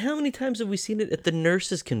 How many times have we seen it at the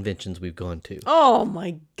nurses' conventions we've gone to? Oh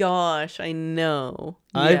my gosh, I know.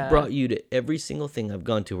 I've brought you to every single thing I've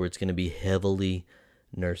gone to where it's going to be heavily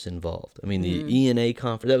nurse involved. I mean, the ENA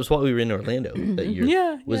conference, that was why we were in Orlando that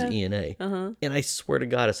year, was ENA. And I swear to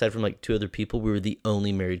God, aside from like two other people, we were the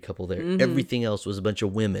only married couple there. Everything else was a bunch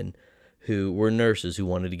of women who were nurses who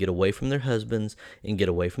wanted to get away from their husbands and get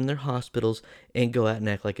away from their hospitals and go out and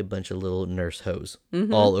act like a bunch of little nurse hoes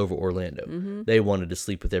all over Orlando. They wanted to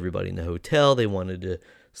sleep with everybody in the hotel. They wanted to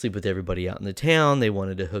sleep with everybody out in the town. They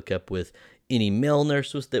wanted to hook up with any male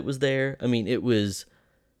nurse that was there. I mean, it was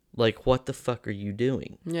like, what the fuck are you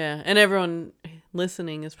doing? Yeah, and everyone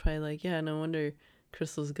listening is probably like, yeah, no wonder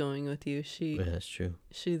Crystal's going with you. Yeah, that's true.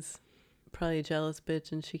 She's probably a jealous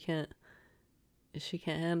bitch, and she can't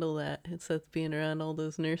handle that. It's being around all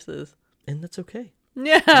those nurses. And that's okay.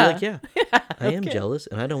 Yeah. You're like, yeah, I am jealous,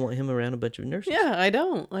 and I don't want him around a bunch of nurses. Yeah, I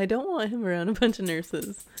don't want him around a bunch of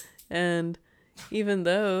nurses. And even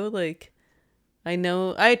though, like, I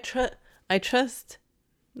know, I trust,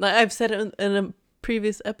 like I've said it in a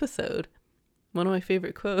previous episode, one of my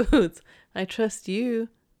favorite quotes, I trust you,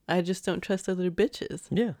 I just don't trust other bitches.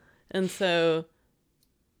 Yeah. And so,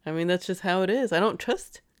 I mean, that's just how it is. I don't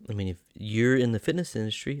trust. I mean, if you're in the fitness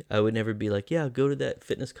industry, I would never be like, yeah, go to that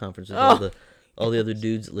fitness conference with all the other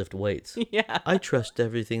dudes that lift weights. Yeah. I trust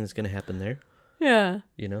everything that's going to happen there. Yeah.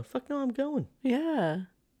 You know, fuck no, I'm going. Yeah. I'm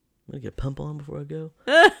going to get a pump on before I go.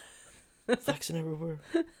 Flexing everywhere.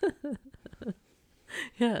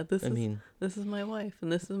 Yeah, this is my wife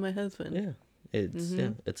and this is my husband. Yeah. It's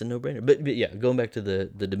a no-brainer. But yeah, going back to the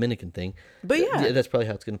Dominican thing. But yeah, that's probably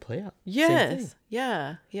how it's going to play out. Yes.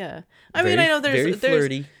 Yeah. I mean, I know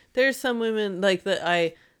there's some women like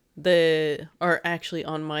that are actually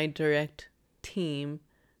on my direct team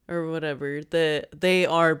or whatever, that they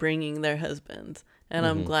are bringing their husbands, and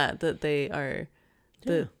I'm glad that they are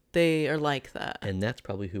like that. And that's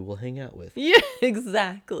probably who we'll hang out with. Yeah,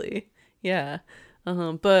 exactly. Yeah.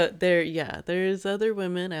 But there's other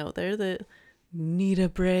women out there that need a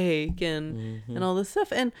break and all this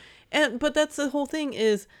stuff. But that's the whole thing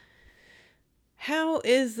is, how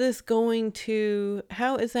is that going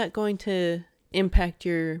to impact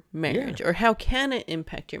your marriage? Or how can it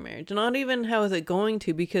impact your marriage? Not even how is it going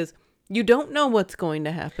to, because you don't know what's going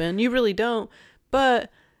to happen. You really don't. But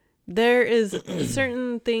there is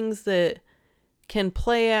certain things that can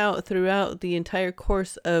play out throughout the entire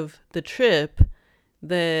course of the trip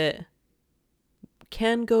that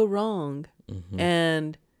can go wrong.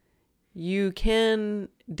 And you can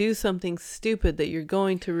do something stupid that you're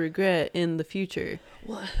going to regret in the future.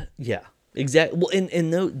 Well, yeah, exactly. Well,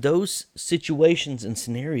 in those situations and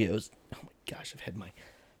scenarios, oh my gosh, I've had my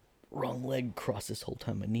wrong leg cross this whole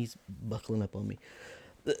time. My knee's buckling up on me.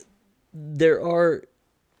 There are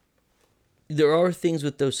things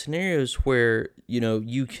with those scenarios where, you know,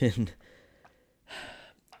 you can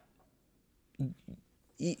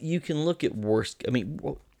look at worst. I mean,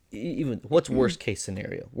 even what's worst case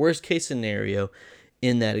scenario? Worst case scenario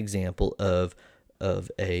in that example of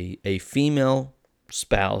a female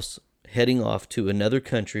spouse heading off to another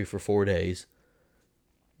country for 4 days.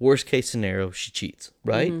 Worst case scenario, she cheats,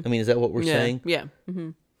 right? I mean, is that what we're saying? Yeah.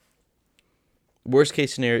 Worst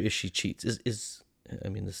case scenario is she cheats. I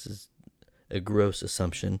mean, this is a gross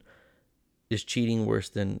assumption. Is cheating worse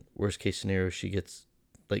than worst case scenario? She gets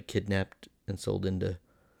like kidnapped and sold into,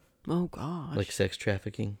 oh gosh, like sex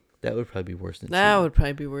trafficking. That would probably be worse than that cheating. would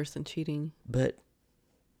probably be worse than cheating. But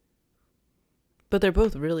they're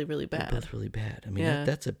both really, really bad. They're both really bad. I mean,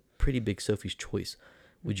 that's a pretty big Sophie's choice.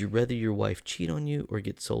 Would you rather your wife cheat on you or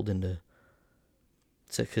get sold into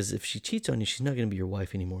sex? Because if she cheats on you, she's not going to be your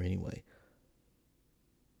wife anymore anyway.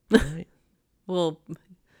 Right? Well,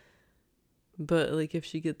 but like if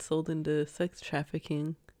she gets sold into sex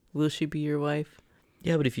trafficking, will she be your wife?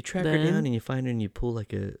 Yeah, but if you track her down and you find her and you pull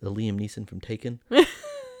like a Liam Neeson from Taken, oh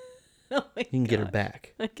you can get her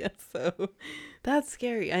back. I guess so. That's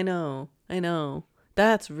scary. I know.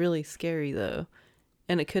 That's really scary though,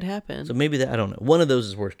 and it could happen. So maybe I don't know. One of those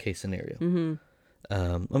is worst case scenario.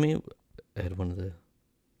 I mean, I had one of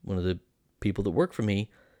the people that work for me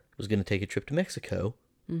was going to take a trip to Mexico,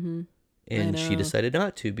 and she decided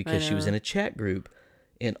not to because she was in a chat group,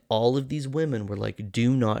 and all of these women were like,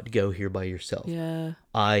 "Do not go here by yourself." Yeah.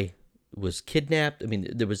 I was kidnapped. I mean,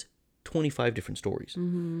 there was 25 different stories.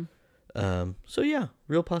 So yeah,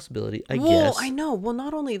 real possibility, I guess. Well, I know. Well,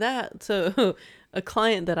 not only that. So a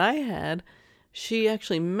client that I had, she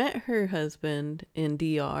actually met her husband in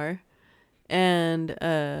DR,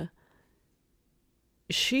 and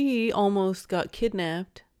she almost got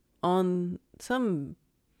kidnapped on some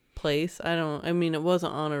place. I mean, it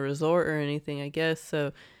wasn't on a resort or anything, I guess.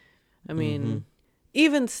 So, I mean,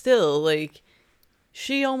 even still, like,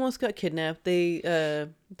 she almost got kidnapped. They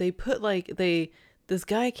put this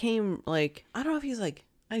guy came, like, I don't know if he's like,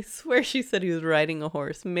 I swear she said he was riding a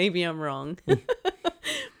horse. Maybe I'm wrong.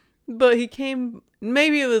 But he came,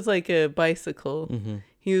 maybe it was like a bicycle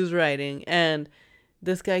he was riding. And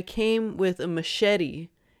this guy came with a machete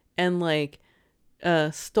and like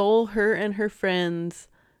stole her and her friends'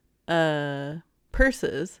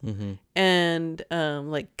 purses and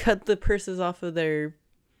like cut the purses off of their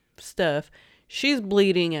stuff. She's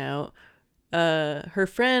bleeding out. Her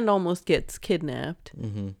friend almost gets kidnapped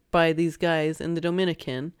by these guys in the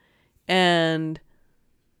Dominican, and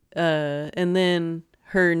then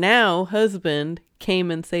her now husband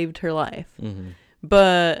came and saved her life.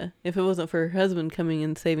 But if it wasn't for her husband coming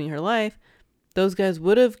and saving her life, those guys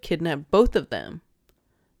would have kidnapped both of them,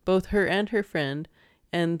 both her and her friend,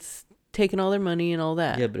 and taken all their money and all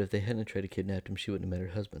that. Yeah, but if they hadn't tried to kidnap him, she wouldn't have met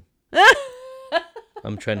her husband.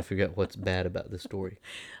 I'm trying to figure out what's bad about this story.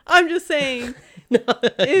 I'm just saying,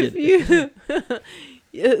 if you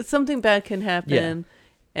something bad can happen,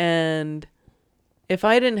 and if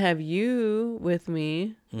I didn't have you with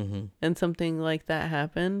me, and something like that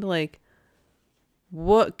happened, like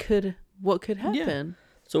what could happen? Yeah.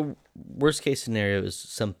 So worst case scenario is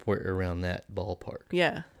somewhere around that ballpark.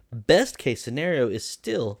 Yeah. Best case scenario is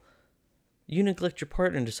still you neglect your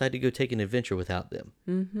partner and decide to go take an adventure without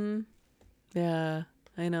them. Yeah,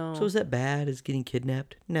 I know. So is that bad as getting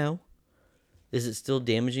kidnapped? No. Is it still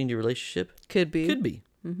damaging to your relationship? Could be. Could be.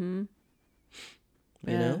 You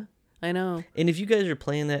You know? I know. And if you guys are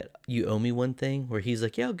playing that you owe me one thing where he's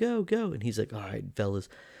like, yeah, go. And he's like, all right, fellas,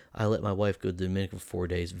 I let my wife go to the Dominican for 4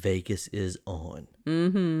 days. Vegas is on.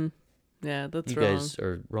 Yeah, that's you wrong. You guys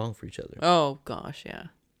are wrong for each other. Oh, gosh, yeah.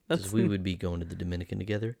 Because we would be going to the Dominican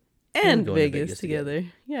together. And Vegas together.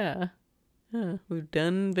 Yeah. We've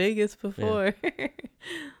done Vegas before. Yeah.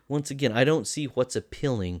 Once again, I don't see what's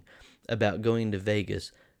appealing about going to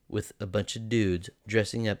Vegas with a bunch of dudes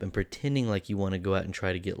dressing up and pretending like you want to go out and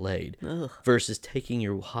try to get laid versus taking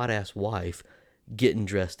your hot-ass wife, getting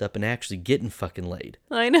dressed up, and actually getting fucking laid.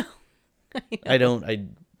 I know.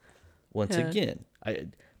 Once again,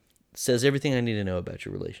 says everything I need to know about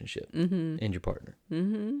your relationship and your partner.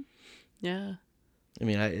 Yeah. I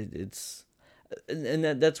mean, it's... And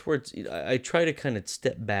that's where it's. I try to kind of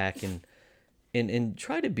step back and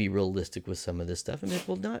try to be realistic with some of this stuff. I mean,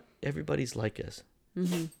 well, not everybody's like us.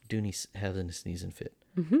 Dooney having a sneezing fit.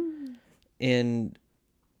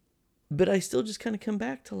 But I still just kind of come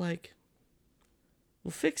back to like,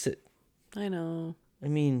 well, fix it. I know. I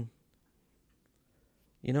mean,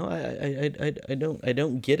 you know, I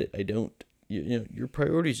don't get it. I don't. You know, your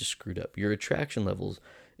priorities are screwed up. Your attraction levels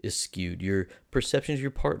is skewed. Your perceptions of your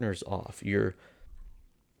partner is off. Your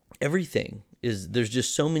everything is. There's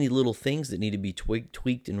just so many little things that need to be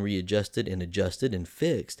tweaked and readjusted and adjusted and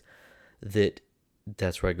fixed.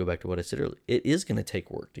 That's where I go back to what I said earlier. It is going to take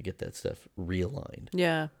work to get that stuff realigned.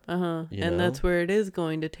 Yeah. And know? that's where it is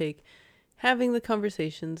going to take having the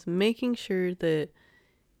conversations, making sure that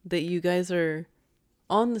you guys are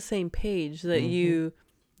on the same page, that you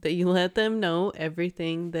let them know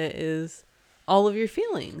everything that is all of your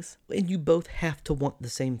feelings. And you both have to want the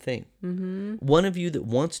same thing. One of you that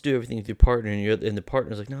wants to do everything with your partner and the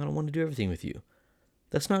partner's like, no, I don't want to do everything with you.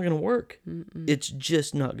 That's not going to work. It's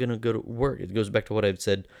just not going to go to work. It goes back to what I've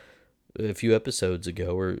said a few episodes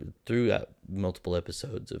ago or throughout multiple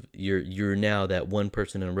episodes of you're now that one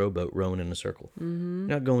person in a rowboat rowing in a circle. You're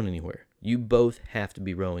not going anywhere. You both have to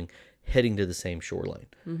be rowing, heading to the same shoreline.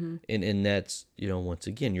 And that's, you know, once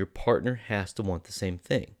again, your partner has to want the same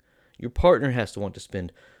thing. Your partner has to want to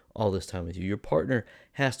spend all this time with you. Your partner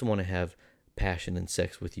has to want to have passion and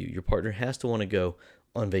sex with you. Your partner has to want to go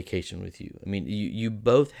on vacation with you. I mean, you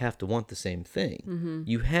both have to want the same thing.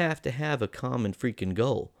 You have to have a common freaking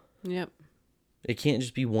goal. Yep. It can't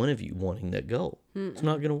just be one of you wanting that goal. It's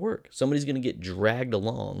not going to work. Somebody's going to get dragged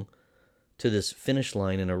along to this finish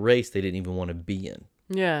line in a race they didn't even want to be in.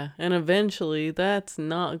 Yeah, and eventually that's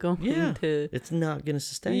not going to... It's not going to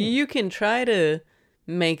sustain. You can try to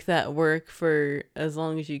make that work for as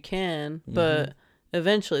long as you can, but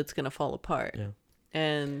eventually it's going to fall apart. Yeah.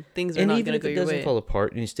 And things are not going to go your way. And even if it doesn't fall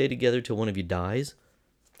apart and you stay together till one of you dies...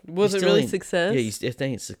 Was it really success? Yeah, if they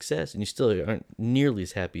ain't success, and you still aren't nearly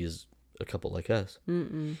as happy as a couple like us.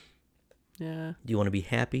 Yeah. Do you want to be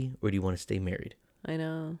happy or do you want to stay married? I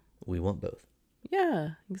know. We want both.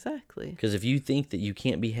 Yeah, exactly. Because if you think that you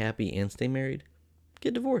can't be happy and stay married,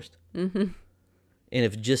 get divorced. And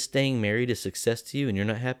if just staying married is success to you and you're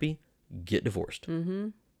not happy, get divorced.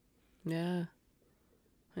 Yeah.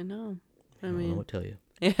 I know. I don't know what to tell you.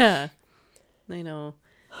 Yeah. I know.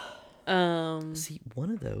 See, one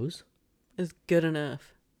of those is good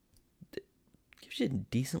enough. Gives you a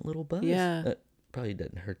decent little buzz. Yeah. Probably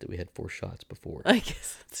doesn't hurt that we had 4 shots before. I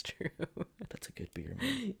guess that's true. That's a good beer,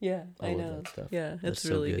 man. Yeah, I know. That stuff. Yeah, That's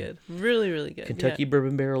it's really good. Really, really good. Kentucky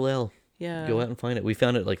Bourbon Barrel Ale. Yeah. Go out and find it. We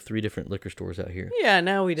found it like 3 different liquor stores out here. Yeah,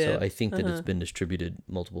 now we did. So I think that it's been distributed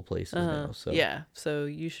multiple places now. So yeah, so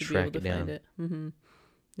you should be able to find it.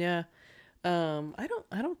 Yeah. I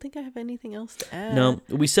don't think I have anything else to add. No,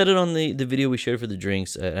 we said it on the video we shared for the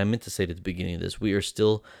drinks. I meant to say it at the beginning of this. We are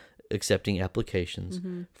still accepting applications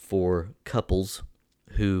for couples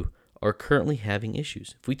who are currently having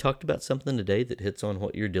issues. If we talked about something today that hits on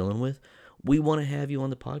what you're dealing with, we want to have you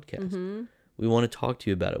on the podcast. We want to talk to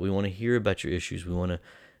you about it. We want to hear about your issues. We want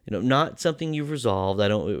to, not something you've resolved.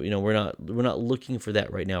 We're not looking for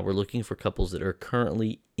that right now. We're looking for couples that are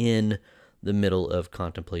currently in the middle of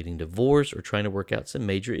contemplating divorce or trying to work out some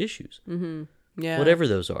major issues. Yeah. Whatever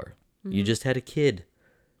those are. You just had a kid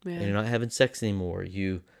and you're not having sex anymore.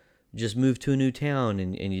 You just moved to a new town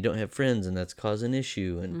and you don't have friends and that's causing an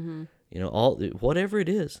issue. And, whatever it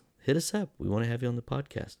is, hit us up. We want to have you on the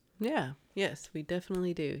podcast. Yeah. Yes, we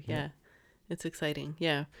definitely do. Yeah. It's exciting.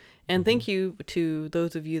 Yeah. And thank you to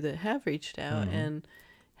those of you that have reached out and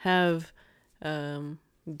have,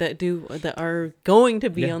 that are going to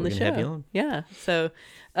be on the show. Have you on. Yeah. So,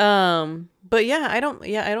 but yeah,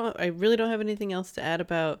 I really don't have anything else to add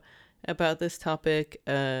about this topic.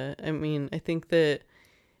 I mean, I think that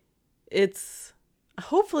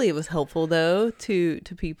hopefully it was helpful though to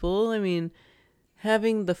people. I mean,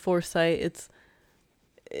 having the foresight,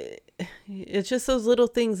 it's just those little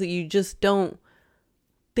things that you just don't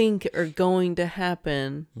think are going to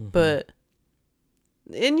happen,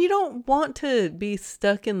 and you don't want to be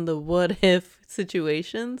stuck in the what if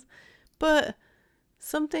situations, but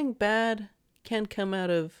something bad can come out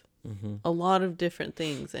of a lot of different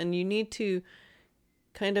things, and you need to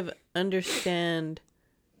kind of understand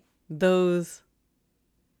those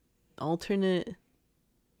alternate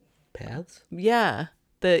paths. Yeah.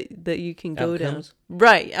 That you can go Outcomes. down.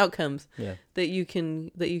 Right, outcomes. Yeah. That you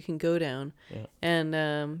can go down. Yeah. And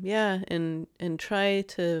and try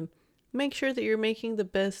to make sure that you're making the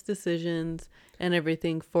best decisions and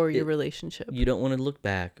everything for your relationship. You don't want to look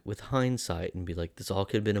back with hindsight and be like, this all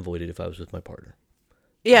could have been avoided if I was with my partner.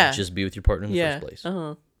 Yeah. Just be with your partner in the first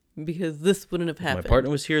place. Because this wouldn't have happened. If my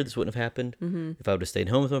partner was here, this wouldn't have happened. If I would have stayed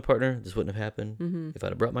home with my partner, this wouldn't have happened. If I'd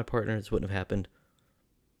have brought my partner, this wouldn't have happened.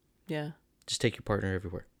 Yeah. Just take your partner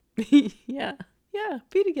everywhere. Yeah.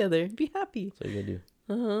 Be together. Be happy. That's what you gotta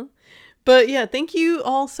do. But yeah, thank you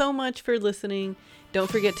all so much for listening. Don't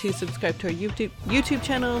forget to subscribe to our YouTube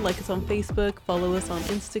channel, like us on Facebook, follow us on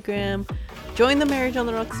Instagram, join the Marriage on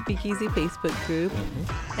the Rocks Speakeasy Facebook group,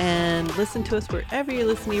 and listen to us wherever you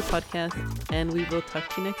listen to your podcast. And we will talk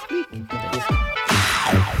to you next week.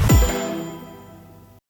 Thanks.